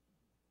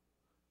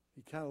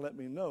 He kind of let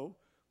me know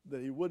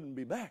that he wouldn't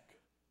be back.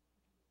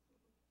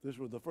 This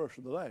was the first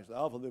and the last. The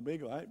Alpha, the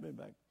Omega, I ain't been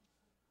back.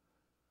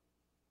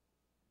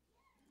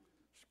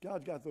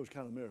 God's got those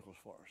kind of miracles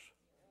for us.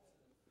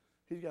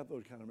 He's got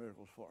those kind of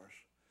miracles for us.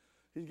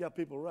 He's got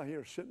people right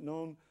here sitting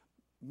on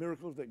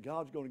miracles that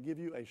God's going to give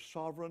you a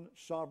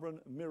sovereign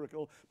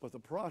miracle. But the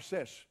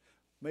process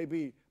may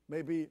be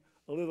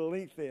a little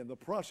lengthy, and the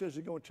process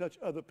is going to touch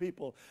other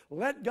people.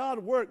 Let God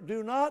work.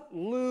 Do not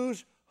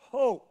lose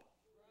hope.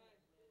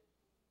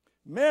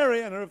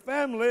 Mary and her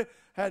family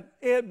it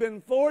had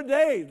been 4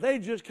 days. They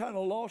just kind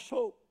of lost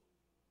hope.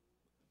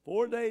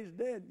 4 days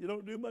dead. You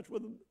don't do much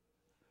with them.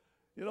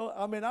 You know,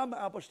 I mean, I'm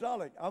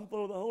apostolic. I'm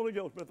full of the Holy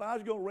Ghost. But if I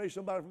was going to raise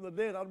somebody from the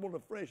dead, I'd want a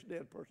fresh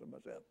dead person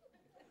myself.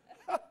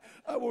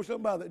 I want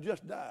somebody that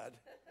just died.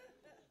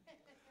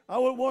 I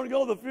wouldn't want to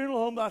go to the funeral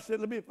home. I said,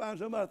 let me find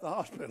somebody at the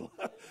hospital.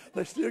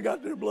 They still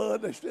got their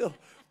blood. They still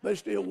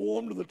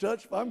warm to the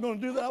touch. If I'm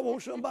going to do that, I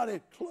want somebody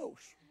close.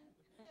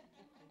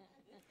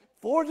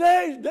 4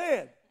 days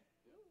dead.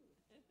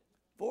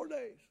 4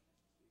 days.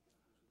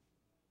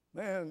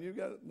 Man, you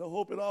got no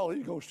hope at all.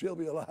 He's going to still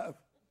be alive.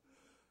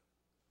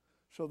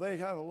 So they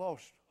kind of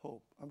lost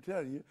hope. I'm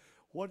telling you,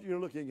 what you're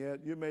looking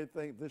at, you may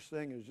think this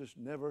thing is just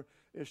never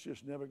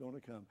going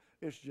to come.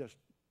 It's just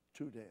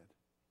too dead.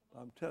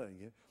 I'm telling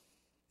you,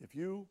 if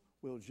you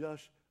will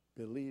just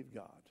believe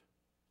God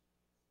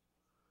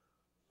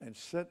and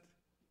set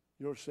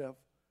yourself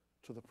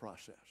to the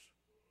process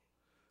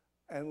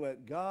and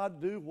let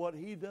God do what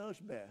he does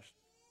best,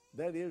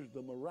 that is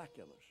the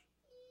miraculous.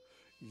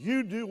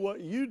 You do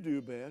what you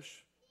do best.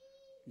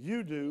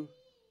 You do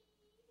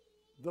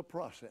the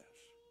process.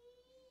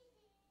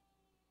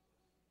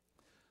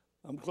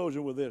 I'm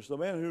closing with this. The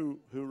man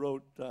who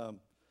wrote the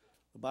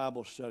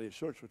Bible study,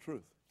 Search for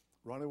Truth,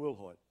 Ronnie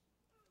Wilhoit.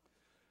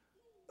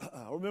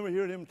 I remember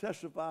hearing him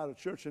testify at a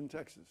church in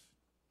Texas.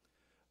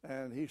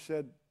 And he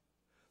said,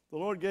 the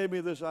Lord gave me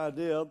this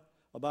idea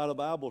about a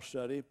Bible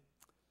study.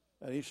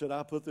 And he said,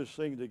 I put this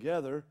thing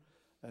together.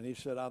 And he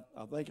said, I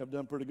think I've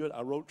done pretty good.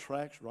 I wrote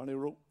tracks. Ronnie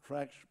wrote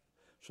tracks,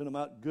 sent them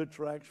out, good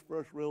tracks,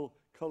 first real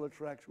color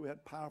tracks. We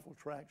had powerful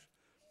tracks.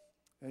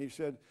 And he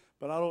said,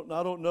 but I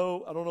don't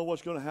know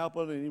what's going to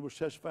happen. And he was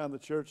testifying in the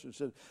church and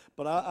said,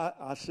 but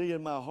I see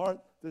in my heart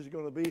this is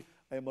going to be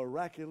a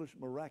miraculous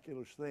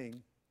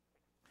thing.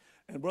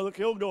 And Brother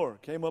Kilgore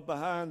came up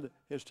behind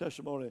his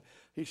testimony.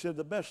 He said,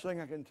 the best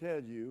thing I can tell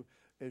you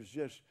is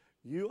just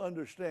you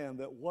understand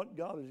that what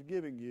God is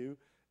giving you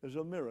is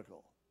a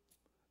miracle.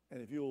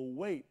 And if you'll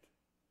wait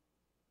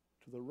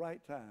to the right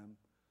time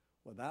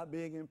without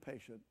being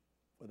impatient,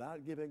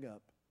 without giving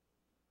up,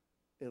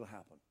 it'll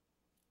happen.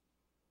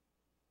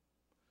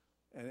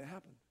 And it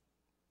happened.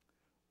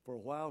 For a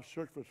while,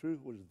 Search for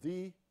Truth was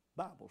the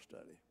Bible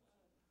study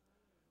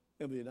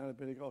in the United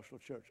Pentecostal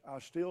Church. I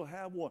still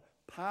have one.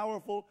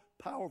 Powerful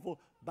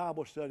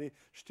Bible study,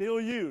 still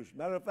used.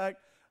 Matter of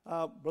fact,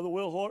 Brother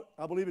Will Hort,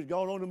 I believe, has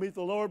gone on to meet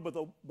the Lord, but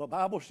the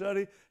Bible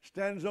study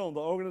stands on. The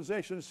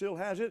organization still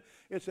has it.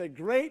 It's a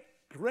great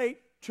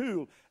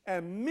tool.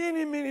 And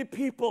many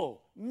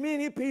people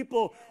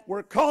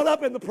were caught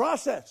up in the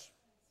process.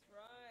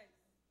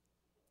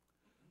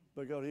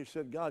 Because he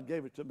said, God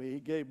gave it to me. He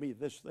gave me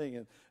this thing.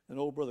 And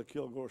old Brother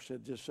Kilgore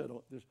said, just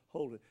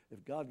hold it.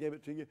 If God gave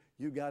it to you,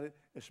 you got it.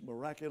 It's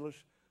miraculous.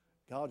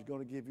 God's going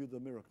to give you the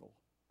miracle.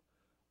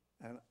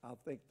 And I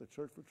think the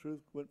Church for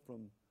Truth went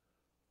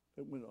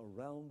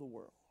around the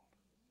world.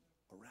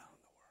 Around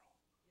the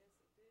world. Yes,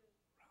 it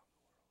did.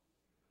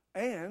 Around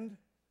the world. And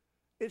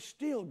it's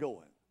still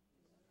going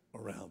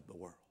around the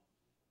world.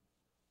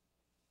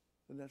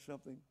 Isn't that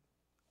something?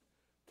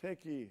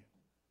 Take ye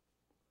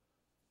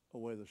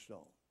away the stone.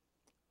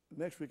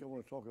 Next week I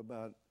want to talk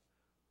about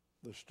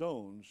the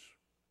stones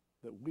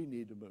that we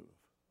need to move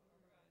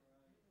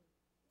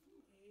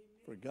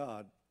for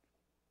God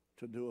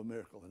to do a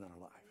miracle in our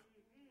life.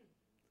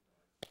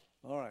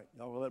 All right,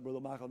 y'all will let Brother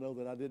Michael know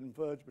that I didn't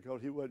fudge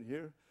because he wasn't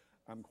here.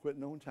 I'm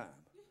quitting on time.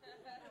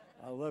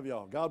 I love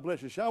y'all. God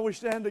bless you. Shall we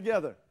stand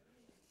together?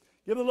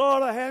 Give the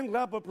Lord a hand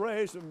clap of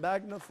praise and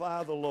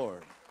magnify the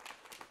Lord.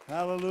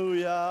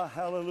 Hallelujah,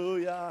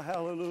 hallelujah,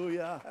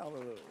 hallelujah,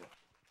 hallelujah.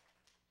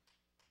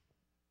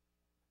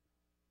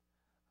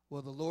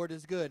 Well, the Lord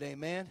is good.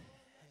 Amen.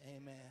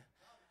 Amen.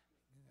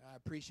 I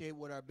appreciate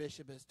what our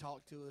bishop has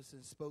talked to us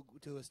and spoke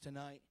to us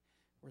tonight.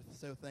 We're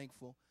so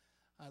thankful.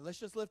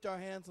 Let's just lift our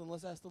hands and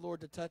let's ask the Lord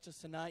to touch us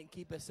tonight and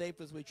keep us safe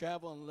as we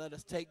travel, and let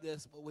us take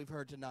this, what we've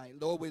heard tonight.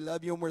 Lord, we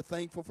love you and we're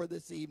thankful for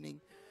this evening.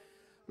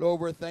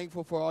 Lord, we're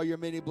thankful for all your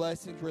many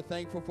blessings. We're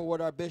thankful for what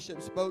our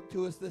bishop spoke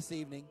to us this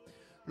evening.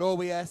 Lord,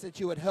 we ask that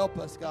you would help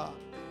us, God.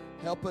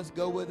 Help us,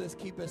 go with us,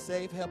 keep us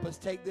safe. Help us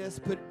take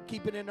this,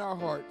 keep it in our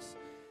hearts.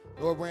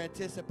 Lord, we're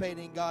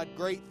anticipating, God,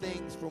 great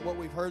things from what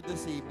we've heard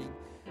this evening.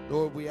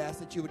 Lord, we ask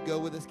that you would go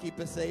with us, keep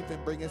us safe,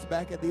 and bring us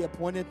back at the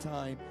appointed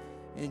time.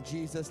 In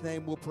Jesus'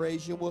 name, we'll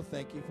praise you and we'll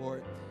thank you for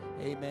it.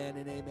 Amen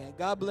and amen.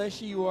 God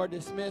bless you. You are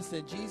dismissed.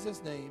 In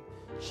Jesus' name,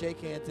 shake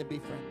hands and be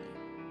friendly.